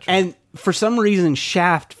gosh, and for some reason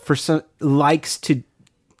Shaft likes to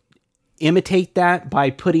imitate that by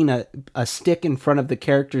putting a stick in front of the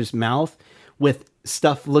character's mouth with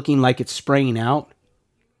stuff looking like it's spraying out.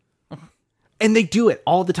 And they do it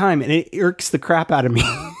all the time, and it irks the crap out of me.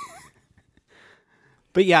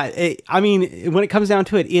 But yeah, I mean, when it comes down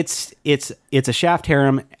to it, it's a Shaft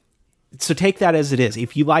harem. So take that as it is.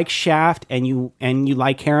 If you like Shaft and you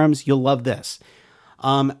like harems, you'll love this.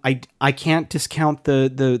 I can't discount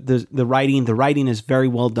the writing. The writing is very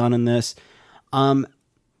well done in this.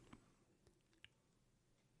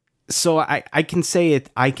 So I can say it.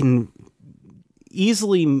 I can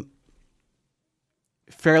easily,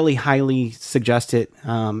 fairly highly suggest it.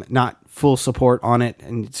 Not full support on it,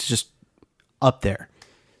 and it's just up there.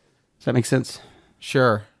 Does that make sense?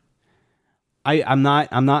 Sure. I'm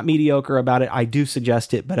not mediocre about it. I do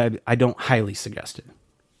suggest it, but I don't highly suggest it.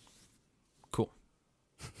 Cool.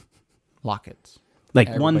 Lockets. Like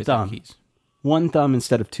Everybody's got keys. one thumb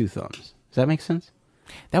instead of two thumbs. Does that make sense?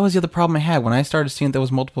 That was the other problem I had when I started seeing there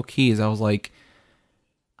was multiple keys. I was like,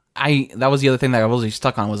 that was the other thing that I was really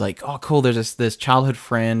stuck on. Was like, oh, cool. There's this childhood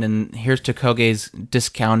friend, and here's Tokoge's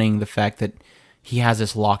discounting the fact that he has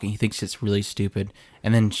this lock and he thinks it's really stupid,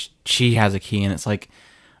 and then she has a key, and it's like,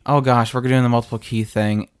 oh gosh, we're doing the multiple key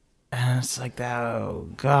thing, and it's like that. Oh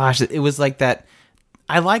gosh, it was like that.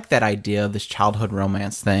 I like that idea of this childhood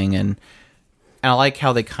romance thing, and I like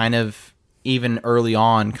how they kind of even early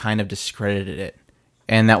on kind of discredited it,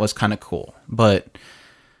 and that was kind of cool. But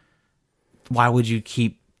why would you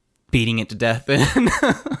keep beating it to death then?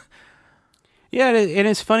 Yeah, and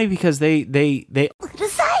it's funny because they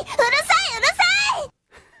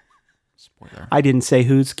Spoiler. I didn't say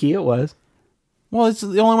whose key it was. Well, it's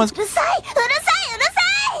the only ones.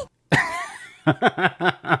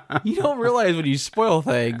 You don't realize when you spoil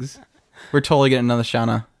things. We're totally getting another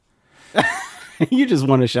Shauna. You just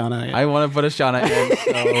want a Shauna. I want to put a Shauna in,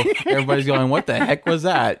 so everybody's going, what the heck was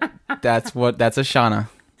that? That's a Shauna.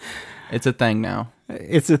 It's a thing now.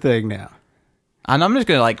 It's a thing now. And I'm just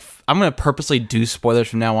going to I'm going to purposely do spoilers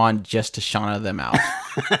from now on just to Shauna them out.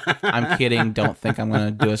 I'm kidding. Don't think I'm going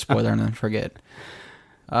to do a spoiler and then forget.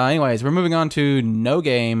 Anyways, we're moving on to No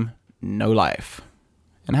Game, No Life.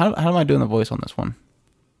 And how am I doing the voice on this one?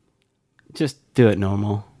 Just do it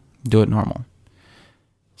normal. Do it normal.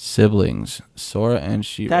 Siblings, Sora and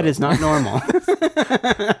Shiro. That is not normal.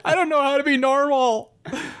 I don't know how to be normal.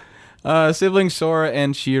 Siblings Sora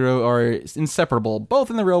and Shiro are inseparable, both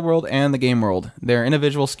in the real world and the game world. Their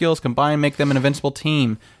individual skills combined make them an invincible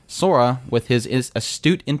team. Sora, with his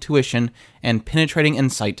astute intuition and penetrating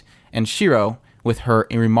insight, and Shiro, with her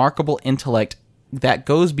remarkable intellect that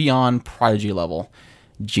goes beyond prodigy level.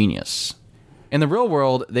 Genius. In the real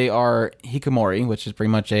world, they are hikikomori, which is pretty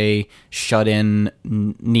much a shut-in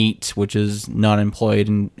NEET, which is not employed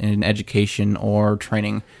in education or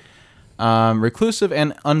training. Reclusive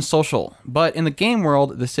and unsocial. But in the game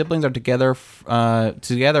world, the siblings are together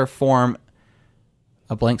form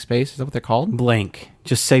a blank space. Is that what they're called? Blank.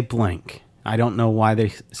 Just say blank. I don't know why they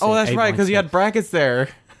say Oh, that's a right, blank because you space. had brackets there.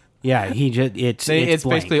 Yeah, it's blank.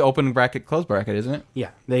 Basically open bracket, close bracket, isn't it?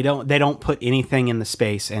 Yeah, they don't put anything in the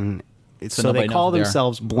space, and so nobody they knows call what they are.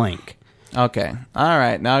 themselves blank. Okay. All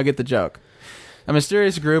right. Now I get the joke. A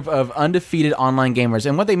mysterious group of undefeated online gamers.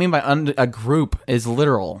 And what they mean by a group is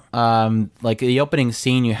literal. Like the opening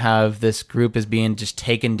scene, you have this group is being just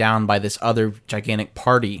taken down by this other gigantic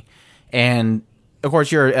party. And, of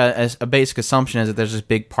course, a basic assumption is that there's this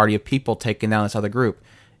big party of people taking down this other group.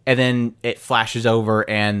 And then it flashes over,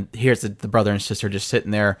 and here's the brother and sister just sitting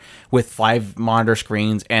there with 5 monitor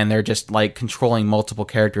screens, and they're just like controlling multiple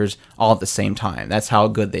characters all at the same time. That's how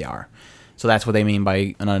good they are. So that's what they mean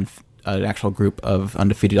by an actual group of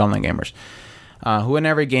undefeated online gamers who win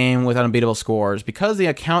every game with unbeatable scores. Because the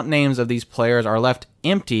account names of these players are left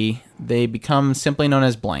empty, they become simply known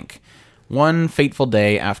as blank. One fateful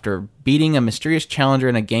day, after beating a mysterious challenger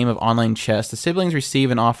in a game of online chess, the siblings receive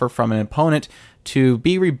an offer from an opponent to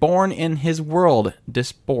be reborn in his world,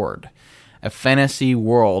 Disboard, a fantasy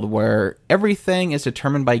world where everything is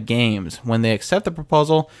determined by games. When they accept the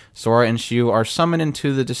proposal, Sora and Shu are summoned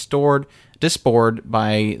into the Disboard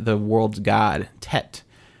by the world's god, Tet,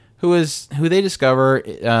 who they discover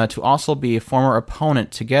to also be a former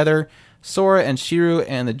opponent. Together, Sora and Shiro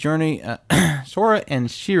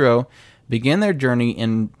begin their journey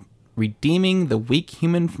in redeeming the weak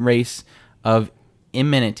human race of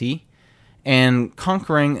Imanity and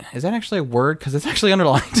conquering. Is that actually a word? Because it's actually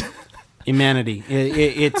underlined. Humanity.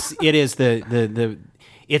 It's the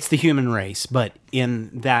human race, but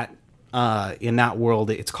in that world,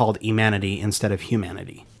 it's called humanity instead of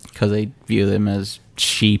humanity. Because they view them as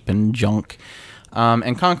sheep and junk.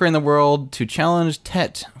 And conquering the world to challenge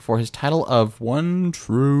Tet for his title of One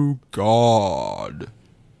True God.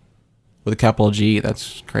 With a capital G.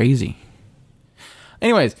 That's crazy.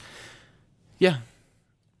 Anyways, yeah.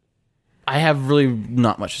 I have really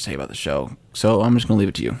not much to say about the show, so I'm just going to leave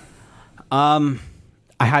it to you. I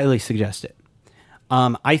highly suggest it.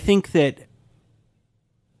 I think that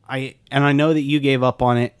I know that you gave up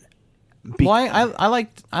on it. Well, I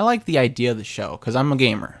like the idea of the show because I'm a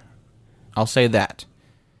gamer. I'll say that.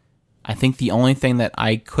 I think the only thing that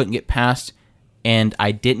I couldn't get past, and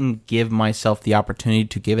I didn't give myself the opportunity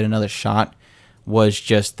to give it another shot, was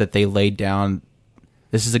just that they laid down,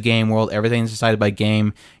 this is a game world, everything's decided by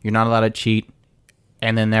game, you're not allowed to cheat,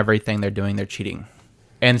 and then everything they're cheating.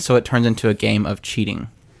 And so it turns into a game of cheating,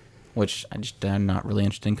 which I'm not really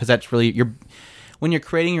interested in, because that's really, when you're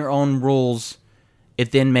creating your own rules,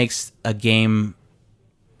 it then makes a game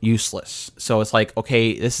useless. So it's like,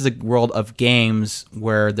 okay, this is a world of games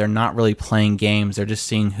where they're not really playing games, they're just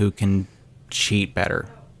seeing who can cheat better.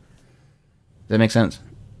 Does that make sense?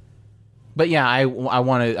 But yeah,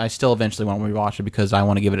 I still eventually want to rewatch it because I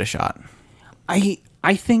want to give it a shot. I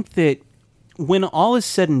think that when all is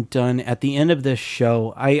said and done at the end of this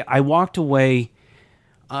show, I walked away,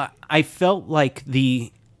 I felt like there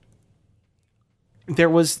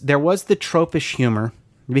was the tropish humor,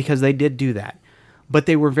 because they did do that, but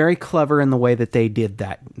they were very clever in the way that they did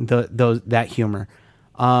that humor.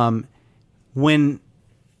 When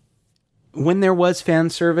there was fan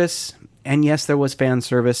service, and yes, there was fan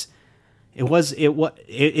service,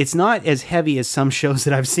 it's not as heavy as some shows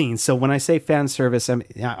that I've seen. So when I say fan service,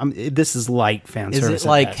 this is light fan service. Is it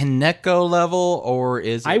like Hineko level, or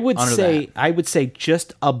is it I would under say that? I would say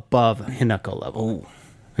just above Hineko level. Ooh.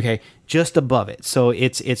 Okay, just above it. So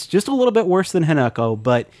it's just a little bit worse than Hineko,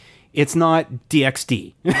 but it's not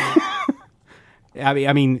DxD.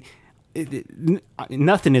 I mean,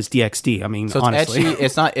 nothing is DxD. I mean, So it's honestly,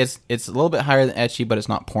 ecchi. It's a little bit higher than ecchi, but it's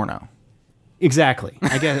not porno. Exactly.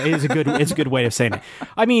 I guess it's a good way of saying it.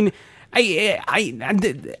 I mean,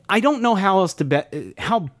 I don't know how else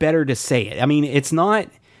how better to say it. I mean, it's not.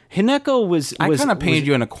 Hineko was. I kind of painted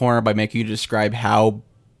you in a corner by making you describe how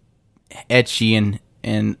ecchi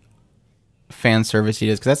and fan service it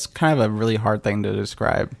is, because that's kind of a really hard thing to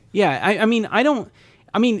describe. Yeah, I mean, I don't.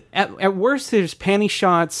 I mean, at worst, there's panty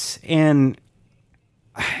shots and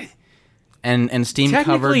steam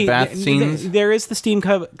covered bath scenes. There is the steam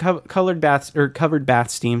colored baths or covered bath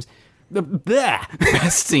steams.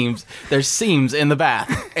 Bath steams. There's seams in the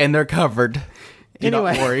bath, and they're covered. Do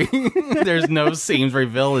not worry. There's no seams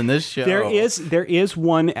revealed in this show. There is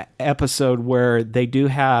one episode where they do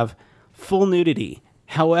have full nudity.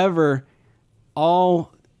 However,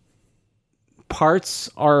 all parts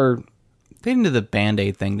are. They didn't do the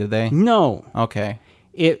Band-Aid thing, did they? No. Okay.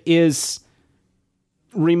 It is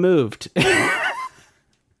removed. They're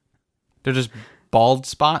just bald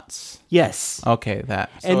spots? Yes. Okay, that.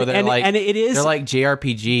 So they're like, and it is, they're like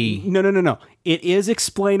JRPG. No. It is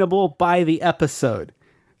explainable by the episode.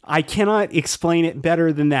 I cannot explain it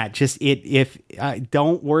better than that. Just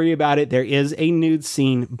don't worry about it. There is a nude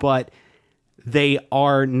scene, but they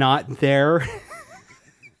are not there.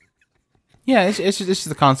 Yeah, it's just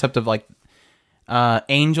the concept of like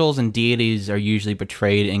angels and deities are usually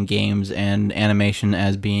portrayed in games and animation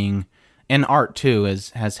as being, and art too,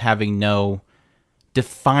 as having no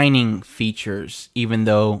defining features, even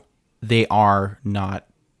though they are not.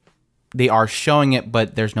 They are showing it,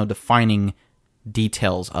 but there's no defining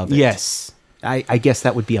details of it. Yes. I guess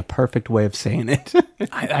that would be a perfect way of saying it.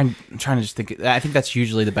 I'm trying to just think. I think that's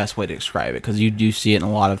usually the best way to describe it, because you do see it in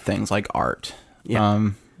a lot of things like art. Yeah.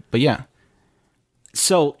 But yeah.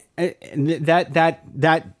 So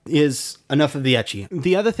that is enough of the ecchi.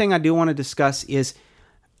 The other thing I do want to discuss is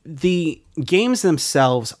the games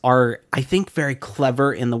themselves are, I think, very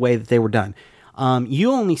clever in the way that they were done.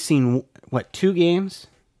 You only seen, 2 games?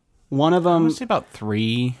 One of them... I would say about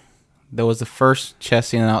 3. There was the first chess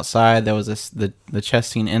scene outside. There was the chess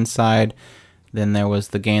scene inside. Then there was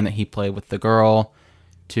the game that he played with the girl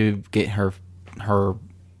to get her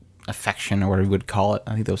affection, or whatever you would call it.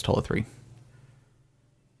 I think that was total 3.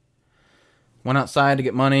 One outside to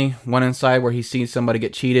get money. One inside where he sees somebody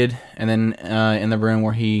get cheated, and then in the room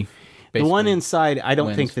where he. The one inside, I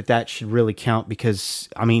don't think that should really count, because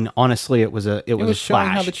I mean, honestly, it was a showing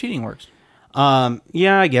flash. how the cheating works.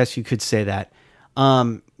 Yeah, I guess you could say that.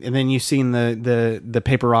 And then you've seen the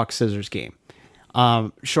paper rock scissors game.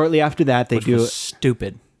 Shortly after that, Which was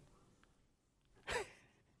stupid.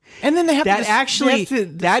 And then they have that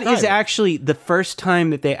is actually the first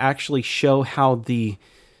time that they actually show how the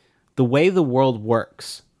way the world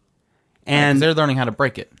works, and they're learning how to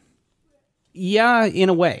break it. Yeah, in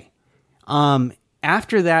a way.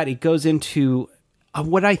 After that, it goes into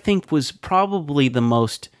what I think was probably the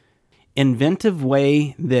most inventive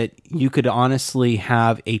way that you could honestly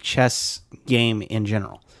have a chess game in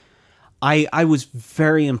general. I was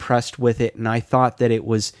very impressed with it, and I thought that it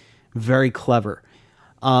was very clever.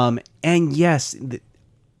 And yes,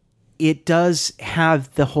 it does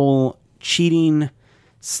have the whole cheating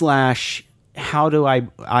 / how do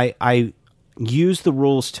I use the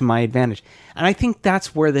rules to my advantage. And I think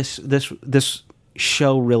that's where this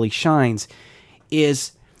show really shines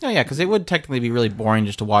is... Oh, yeah, because it would technically be really boring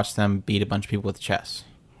just to watch them beat a bunch of people with chess.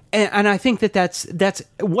 And I think that's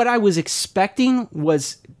what I was expecting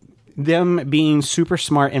was them being super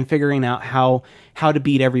smart and figuring out how to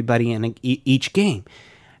beat everybody in each game.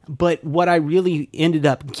 But what I really ended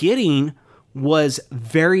up getting was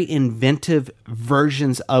very inventive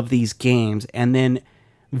versions of these games, and then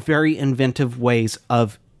very inventive ways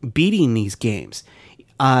of beating these games.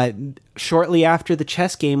 Shortly after the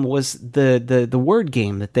chess game was the word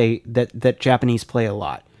game that Japanese play a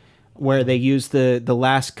lot, where they use the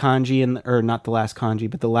last kanji or not the last kanji,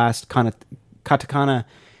 but the last katakana,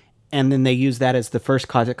 and then they use that as the first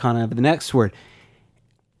katakana of the next word.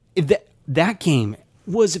 That game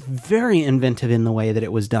was very inventive in the way that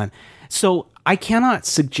it was done. So I cannot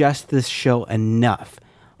suggest this show enough.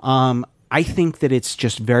 I think that it's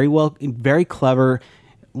just very clever,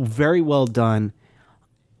 very well done.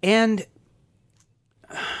 And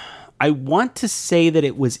I want to say that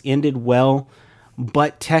it was ended well,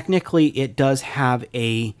 but technically it does have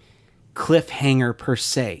a cliffhanger per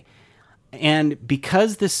se. And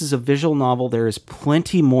because this is a visual novel, there is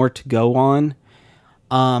plenty more to go on.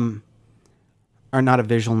 Or not a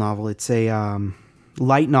visual novel, it's a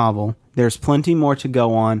light novel. There's plenty more to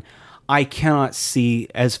go on. I cannot see,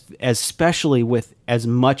 especially with as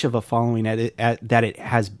much of a following that it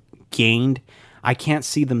has gained, I can't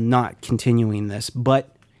see them not continuing this.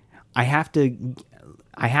 But I have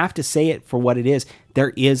to say it for what it is. There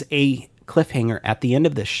is a cliffhanger at the end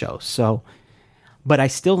of this show. So, but I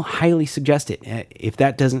still highly suggest it, if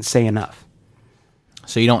that doesn't say enough.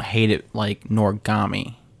 So you don't hate it like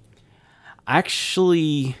Noragami?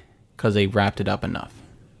 Actually... Because they wrapped it up enough.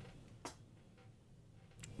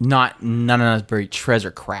 Not none of Buried Treasure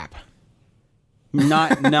crap.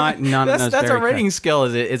 Not That's a rating scale.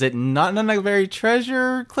 Is it not none of Buried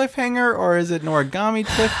Treasure cliffhanger, or is it Noragami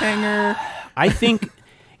cliffhanger? I think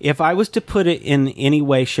if I was to put it in any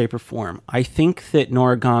way, shape, or form, I think that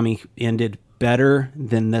Noragami ended better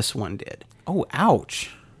than this one did. Oh,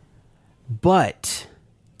 ouch! But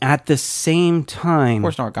at the same time,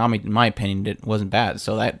 of course, Noragami, in my opinion, wasn't bad.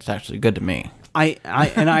 So that's actually good to me. I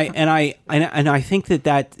think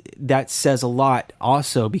that says a lot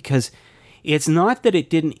also, because it's not that it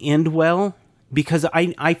didn't end well, because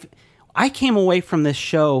I came away from this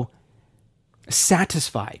show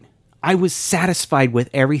satisfied. I was satisfied with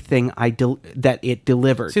everything that it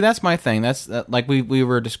delivered. See, that's my thing. That's like we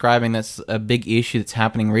were describing. That's a big issue that's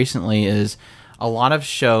happening recently. Is a lot of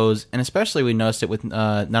shows, and especially we noticed it with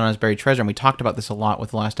Not On His Buried Treasure, and we talked about this a lot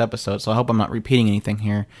with the last episode. So I hope I'm not repeating anything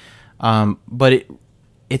here. But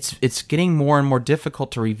it's getting more and more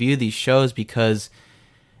difficult to review these shows, because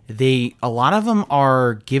a lot of them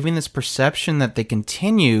are giving this perception that they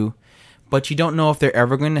continue, but you don't know if they're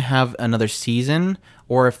ever going to have another season,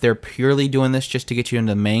 or if they're purely doing this just to get you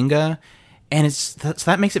into manga. And so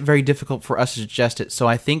that makes it very difficult for us to suggest it. So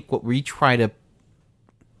I think what we try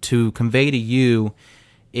to convey to you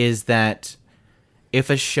is that if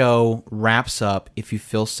a show wraps up, if you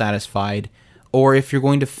feel satisfied, or if you're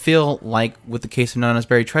going to feel like, with the case of Not On His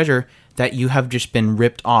Buried Treasure, that you have just been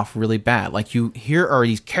ripped off really bad. Like, here are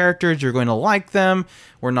these characters, you're going to like them,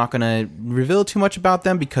 we're not going to reveal too much about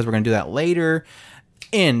them because we're going to do that later.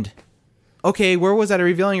 And, okay, where was that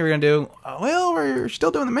revealing you were going to do? Well, we're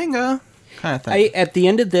still doing the manga, kind of thing. At the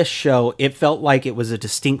end of this show, it felt like it was a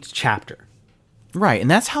distinct chapter. Right,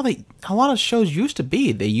 and that's how a lot of shows used to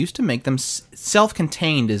be. They used to make them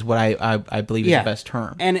self-contained, is what I believe is the best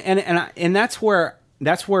term. And that's where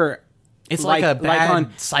it's like a bad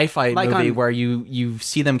sci-fi movie where you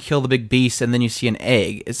see them kill the big beast and then you see an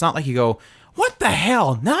egg. It's not like you go, what the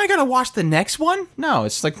hell? Now I gotta watch the next one? No,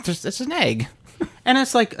 it's like it's an egg. And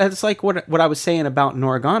it's like what I was saying about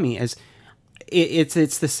Noragami is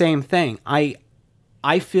it's the same thing.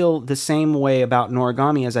 I feel the same way about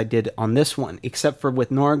Noragami as I did on this one, except for with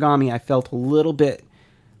Noragami, I felt a little bit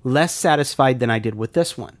less satisfied than I did with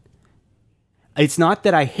this one. It's not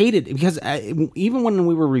that I hated it, because even when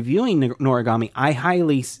we were reviewing Noragami,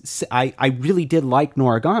 I really did like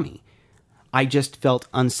Noragami. I just felt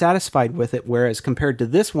unsatisfied with it, whereas compared to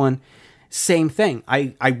this one, same thing.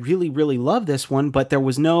 I really, really love this one, but there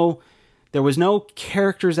was no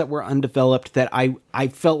characters that were undeveloped that I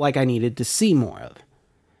felt like I needed to see more of.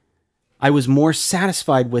 I was more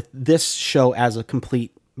satisfied with this show as a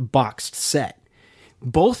complete boxed set.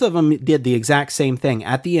 Both of them did the exact same thing.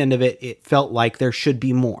 At the end of it, it felt like there should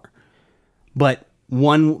be more. But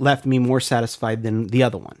one left me more satisfied than the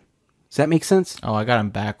other one. Does that make sense? Oh, I got them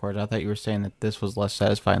backwards. I thought you were saying that this was less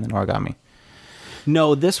satisfying than origami.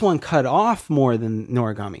 No, this one cut off more than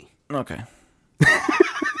Noragami. Okay.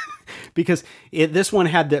 Because this one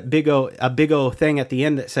had that big O thing at the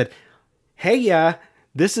end that said, "Hey, yeah,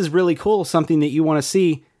 this is really cool. Something that you want to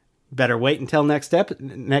see. Better wait until next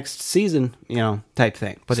season, type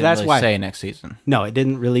thing." But So that's why say next season. No, it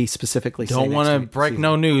didn't really specifically say Don't want to next break season.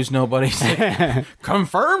 no news. Nobody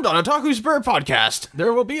confirmed on Otaku Spirit podcast.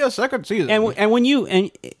 There will be a second season. And when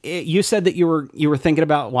you said that you were thinking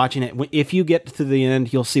about watching it, if you get to the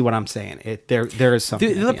end, you'll see what I'm saying. There is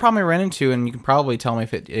something. The problem I ran into, and you can probably tell me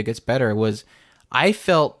if it gets better, was I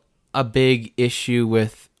felt a big issue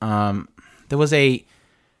with there was a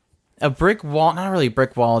brick wall, not really a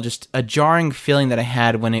brick wall, just a jarring feeling that I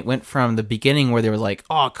had when it went from the beginning where they were like,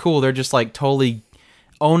 oh, cool, they're just like totally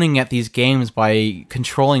owning at these games by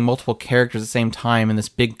controlling multiple characters at the same time in this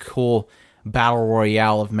big, cool battle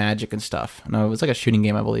royale of magic and stuff. No, it was like a shooting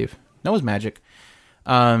game, I believe. No, it was magic.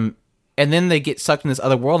 And then they get sucked in this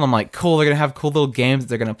other world, and I'm like, cool, they're going to have cool little games that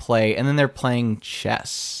they're going to play, and then they're playing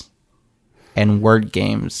chess and word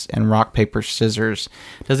games and rock, paper, scissors.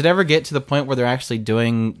 Does it ever get to the point where they're actually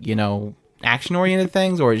doing, action-oriented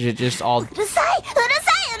things, or is it just all moving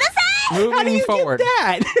How do you forward? Get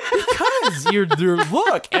that? Because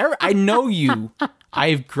look, I know you.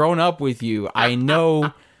 I've grown up with you. I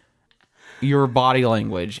know your body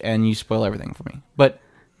language, and you spoil everything for me. But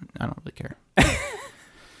I don't really care.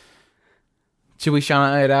 Should we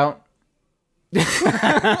Shauna it out?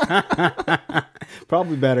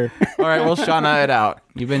 Probably better. All right, we'll Shauna it out.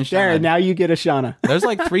 You've been There, Shauna. now you get a Shauna. There's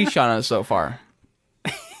like 3 Shaunas so far.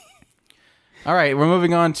 All right, we're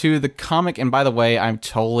moving on to the comic. And by the way, I'm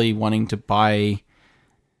totally wanting to buy...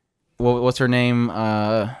 What's her name?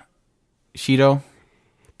 Shido?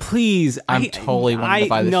 Please, I'm totally wanting to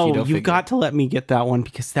buy the Shido No, figure. you've got to let me get that one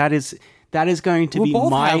because that is going to be We'll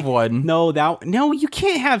both my... have one. No, you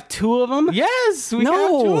can't have 2 of them. Yes, we No. have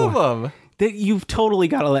 2 of them. You've totally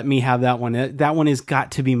got to let me have that one. That one has got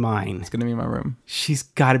to be mine. It's going to be in my room. She's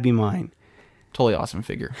got to be mine. Totally awesome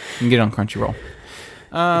figure. You can get it on Crunchyroll.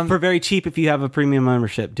 For very cheap if you have a premium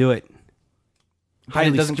membership. Do it. But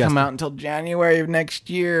it doesn't come out until January of next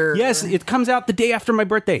year. Yes, it comes out the day after my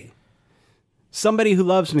birthday. Somebody who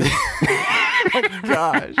loves me.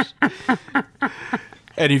 Gosh.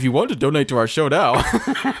 And if you want to donate to our show now...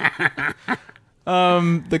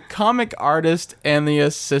 the comic artist and the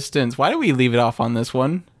assistants. Why do we leave it off on this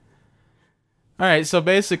one? All right, so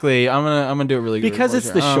basically, I'm gonna do it really good Because it's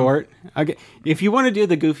the short. Okay, if you want to do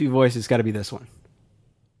the goofy voice, it's got to be this one.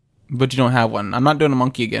 But you don't have one. I'm not doing a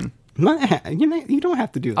monkey again. You don't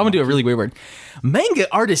have to do that. I'm gonna do a really weird word. Manga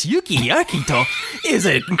artist Yuki Akito is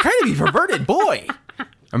an incredibly perverted boy.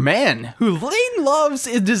 A man who loves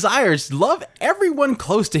his desires, to love everyone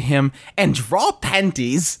close to him, and draw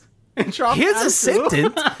panties. His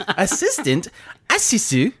assistant,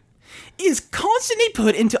 Asisu, is constantly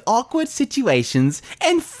put into awkward situations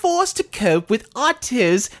and forced to cope with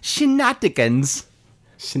Otto's shenanigans.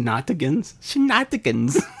 Shenanigans.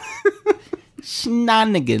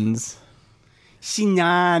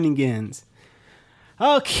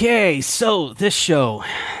 Okay, so this show.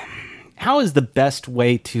 How is the best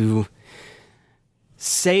way to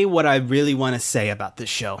say what I really want to say about this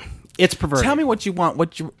show? It's perverted. Tell me what you want.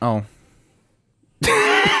 Oh.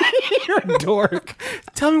 You're a dork.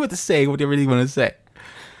 Tell me what to say. What do you really want to say?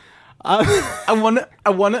 I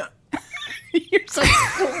wanna. You're so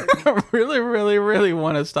I really, really, really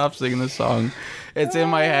want to stop singing this song. It's in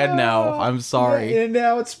my head now. I'm sorry. And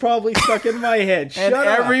now it's probably stuck in my head. And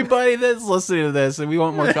everybody that's listening to this, and we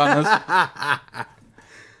want more Shaunas.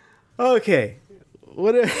 Okay.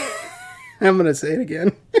 I'm going to say it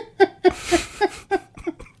again.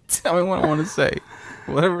 Tell me what I want to say.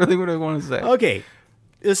 What I want to say. Okay.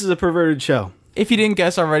 This is a perverted show. If you didn't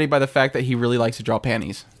guess already by the fact that he really likes to draw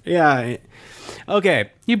panties. Yeah.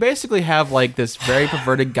 Okay. You basically have like this very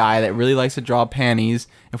perverted guy that really likes to draw panties,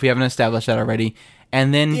 if we haven't established that already.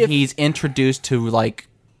 And then he's introduced to like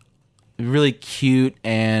really cute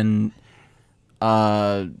and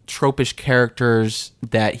tropish characters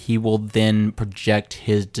that he will then project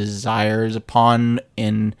his desires upon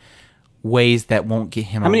in ways that won't get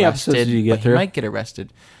him arrested. How many episodes did you get but through? He might get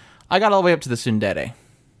arrested. I got all the way up to the tsundere,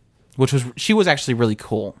 she was actually really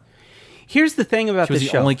cool. Here's the thing about She was this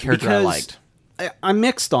the show. only character I because liked. I'm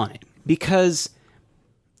mixed on it because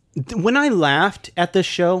when I laughed at this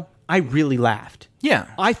show, I really laughed. Yeah.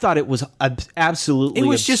 I thought it was absolutely It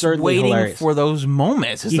was just absurdly waiting hilarious. for those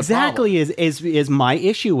moments. Is Exactly is my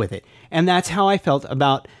issue with it, and that's how I felt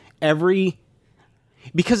about every.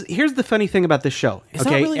 Because here's the funny thing about this show. It's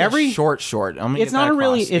okay, not really a short. I'm gonna It's get that not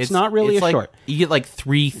really- across. it's not really a like, short. You get like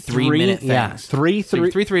three minute things. Yeah,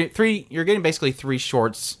 three. You're getting basically 3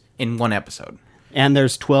 shorts in one episode. And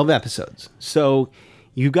there's 12 episodes. So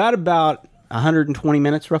you got about 120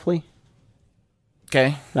 minutes roughly,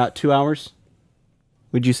 Okay. about 2 hours,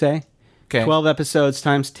 would you say? Okay. 12 episodes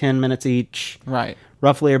times 10 minutes each, Right.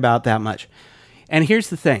 roughly about that much. And here's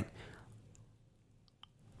the thing.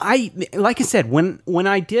 Like I said, when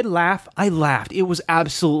I did laugh, I laughed. It was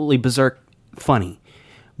absolutely berserk funny.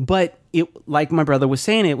 But it, like my brother was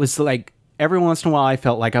saying, it was like every once in a while I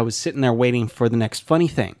felt like I was sitting there waiting for the next funny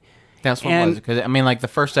thing. That's what it And- was. Because I mean, like the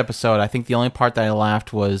first episode, I think the only part that I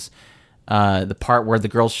laughed was the part where the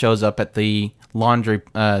girl shows up at the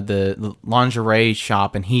the lingerie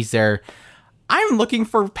shop, and he's there. I'm looking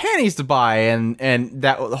for panties to buy, and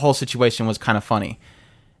that the whole situation was kind of funny.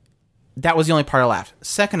 That was the only part I laughed.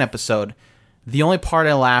 Second episode, the only part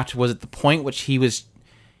I laughed was at the point which he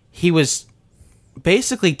was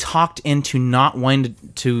basically talked into not wanting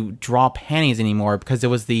to draw panties anymore, because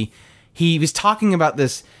he was talking about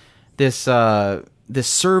this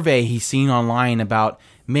survey he's seen online about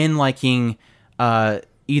men liking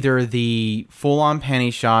either the full-on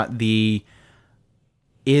panty shot, the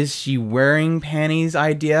is she wearing panties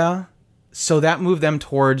idea. So that moved them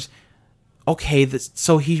towards, okay,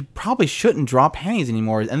 so he probably shouldn't draw panties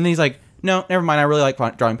anymore. And then he's like, no, never mind, I really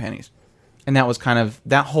like drawing panties. And that was kind of,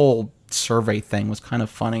 that whole survey thing was kind of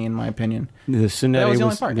funny in my opinion. The Tsundere was the only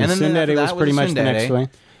was, part. the And then Tsundere after that was was pretty the much the next Tsundere. way.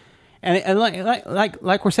 And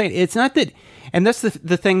like we're saying, it's not that, and that's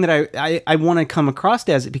the thing that I want to come across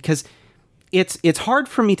as it, because it's hard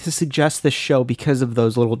for me to suggest this show because of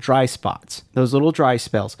those little dry spots, those little dry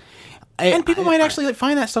spells. And people might actually like,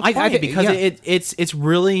 find that stuff funny because yeah. it's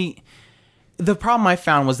really, the problem I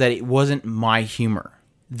found was that it wasn't my humor.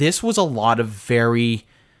 This was a lot of very,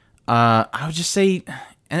 I would just say,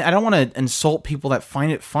 and I don't want to insult people that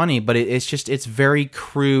find it funny, but it's very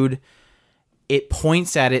crude. It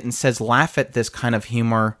points at it and says, laugh at this kind of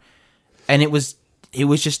humor. And it was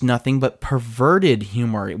just nothing but perverted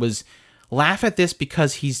humor. It was, laugh at this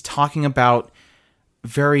because he's talking about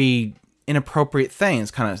very inappropriate things,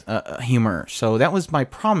 kind of humor. So that was my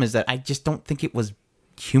problem, is that I just don't think it was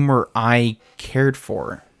humor I cared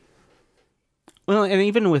for. Well, and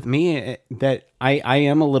even with me, that I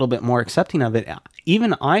am a little bit more accepting of it.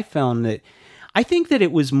 Even I found that, I think that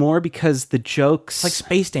it was more because the jokes... It's like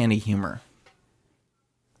Space Dandy humor,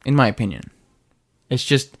 in my opinion. It's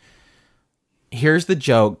just, here's the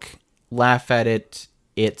joke, laugh at it,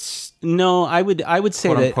 it's... No, I would say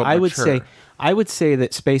quote, that, unquote, I mature. would say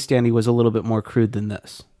that Space Dandy was a little bit more crude than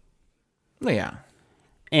this. Well, yeah.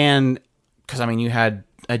 And... Because, I mean, you had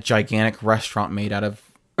a gigantic restaurant made out of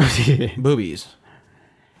boobies.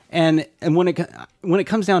 And when it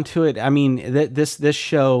comes down to it, I mean, this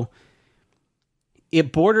show,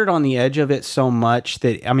 it bordered on the edge of it so much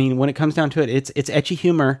that, I mean, when it comes down to it, it's ecchi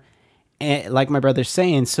humor, like my brother's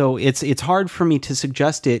saying. So it's hard for me to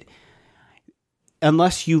suggest it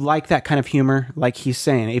unless you like that kind of humor, like he's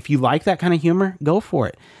saying. If you like that kind of humor, go for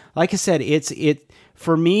it. Like I said,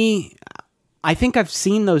 for me, I think I've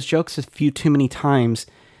seen those jokes a few too many times.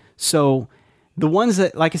 So the ones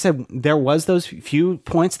that, like I said, there was those few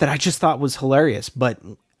points that I just thought was hilarious. But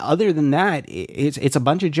other than that, it's a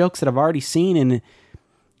bunch of jokes that I've already seen, and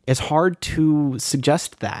it's hard to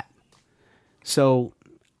suggest that. So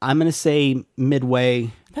I'm going to say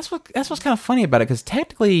midway. That's what's kind of funny about it, because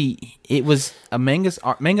technically it was a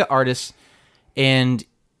manga artist, and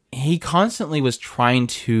he constantly was trying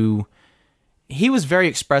to... He was very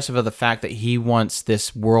expressive of the fact that he wants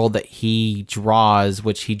this world that he draws,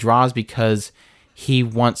 which he draws because he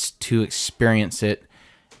wants to experience it,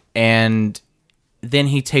 and then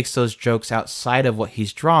he takes those jokes outside of what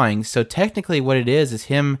he's drawing. So technically what it is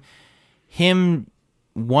him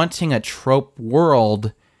wanting a trope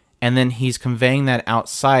world, and then he's conveying that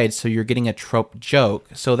outside, so you're getting a trope joke.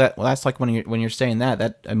 So that's like when you're saying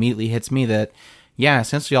that immediately hits me that, yeah,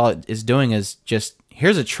 essentially all it is doing is just,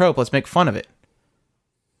 here's a trope, let's make fun of it.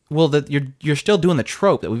 Well, that you're still doing the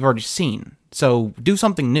trope that we've already seen. So do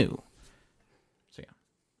something new. So yeah.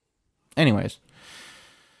 Anyways.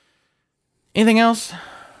 Anything else?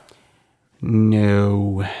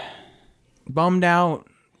 No. Bummed out.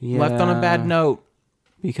 Yeah. Left on a bad note.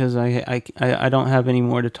 Because I don't have any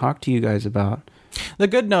more to talk to you guys about. The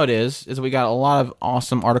good note is we got a lot of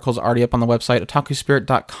awesome articles already up on the website,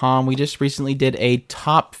 otakuspirit.com. We just recently did a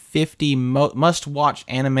top 50 must-watch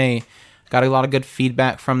anime. Got a lot of good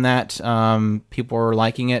feedback from that. People were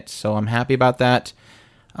liking it, so I'm happy about that.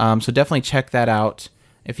 So definitely check that out.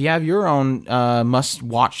 if you have your own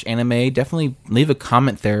must-watch anime, definitely leave a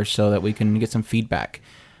comment there so that we can get some feedback.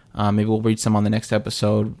 Maybe we'll read some on the next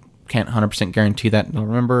episode. Can't 100% guarantee that I'll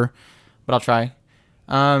remember, but I'll try.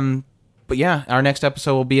 But yeah, our next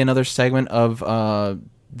episode will be another segment of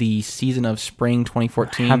the season of spring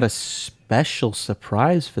 2014. I have a special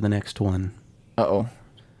surprise for the next one. Uh-oh.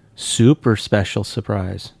 Super special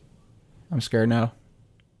surprise. I'm scared now.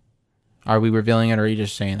 Are we revealing it, or are you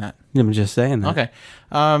just saying that? I'm just saying that. Okay.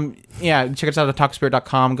 Yeah, check us out at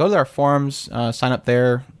talkspirit.com. Go to our forums, sign up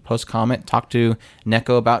there, post comment, talk to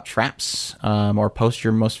Neko about traps, or post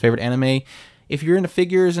your most favorite anime. If you're into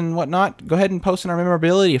figures and whatnot, go ahead and post in our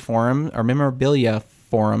memorabilia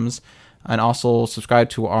forums, and also subscribe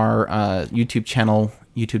to our YouTube channel,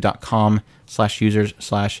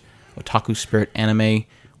 youtube.com/users/otakuspiritanime.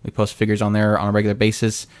 We post figures on there on a regular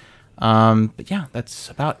basis. But yeah, that's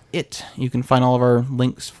about it. You can find all of our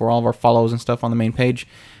links for all of our follows and stuff on the main page.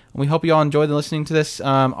 We hope you all enjoyed listening to this.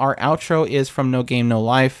 Our outro is from No Game No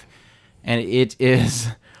Life, and it is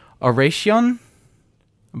Oration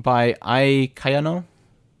by Ai Kayano.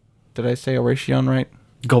 Did I say Oration right?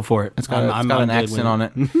 Go for it. It's got an accent on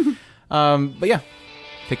it. But yeah,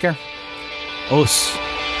 take care. Os.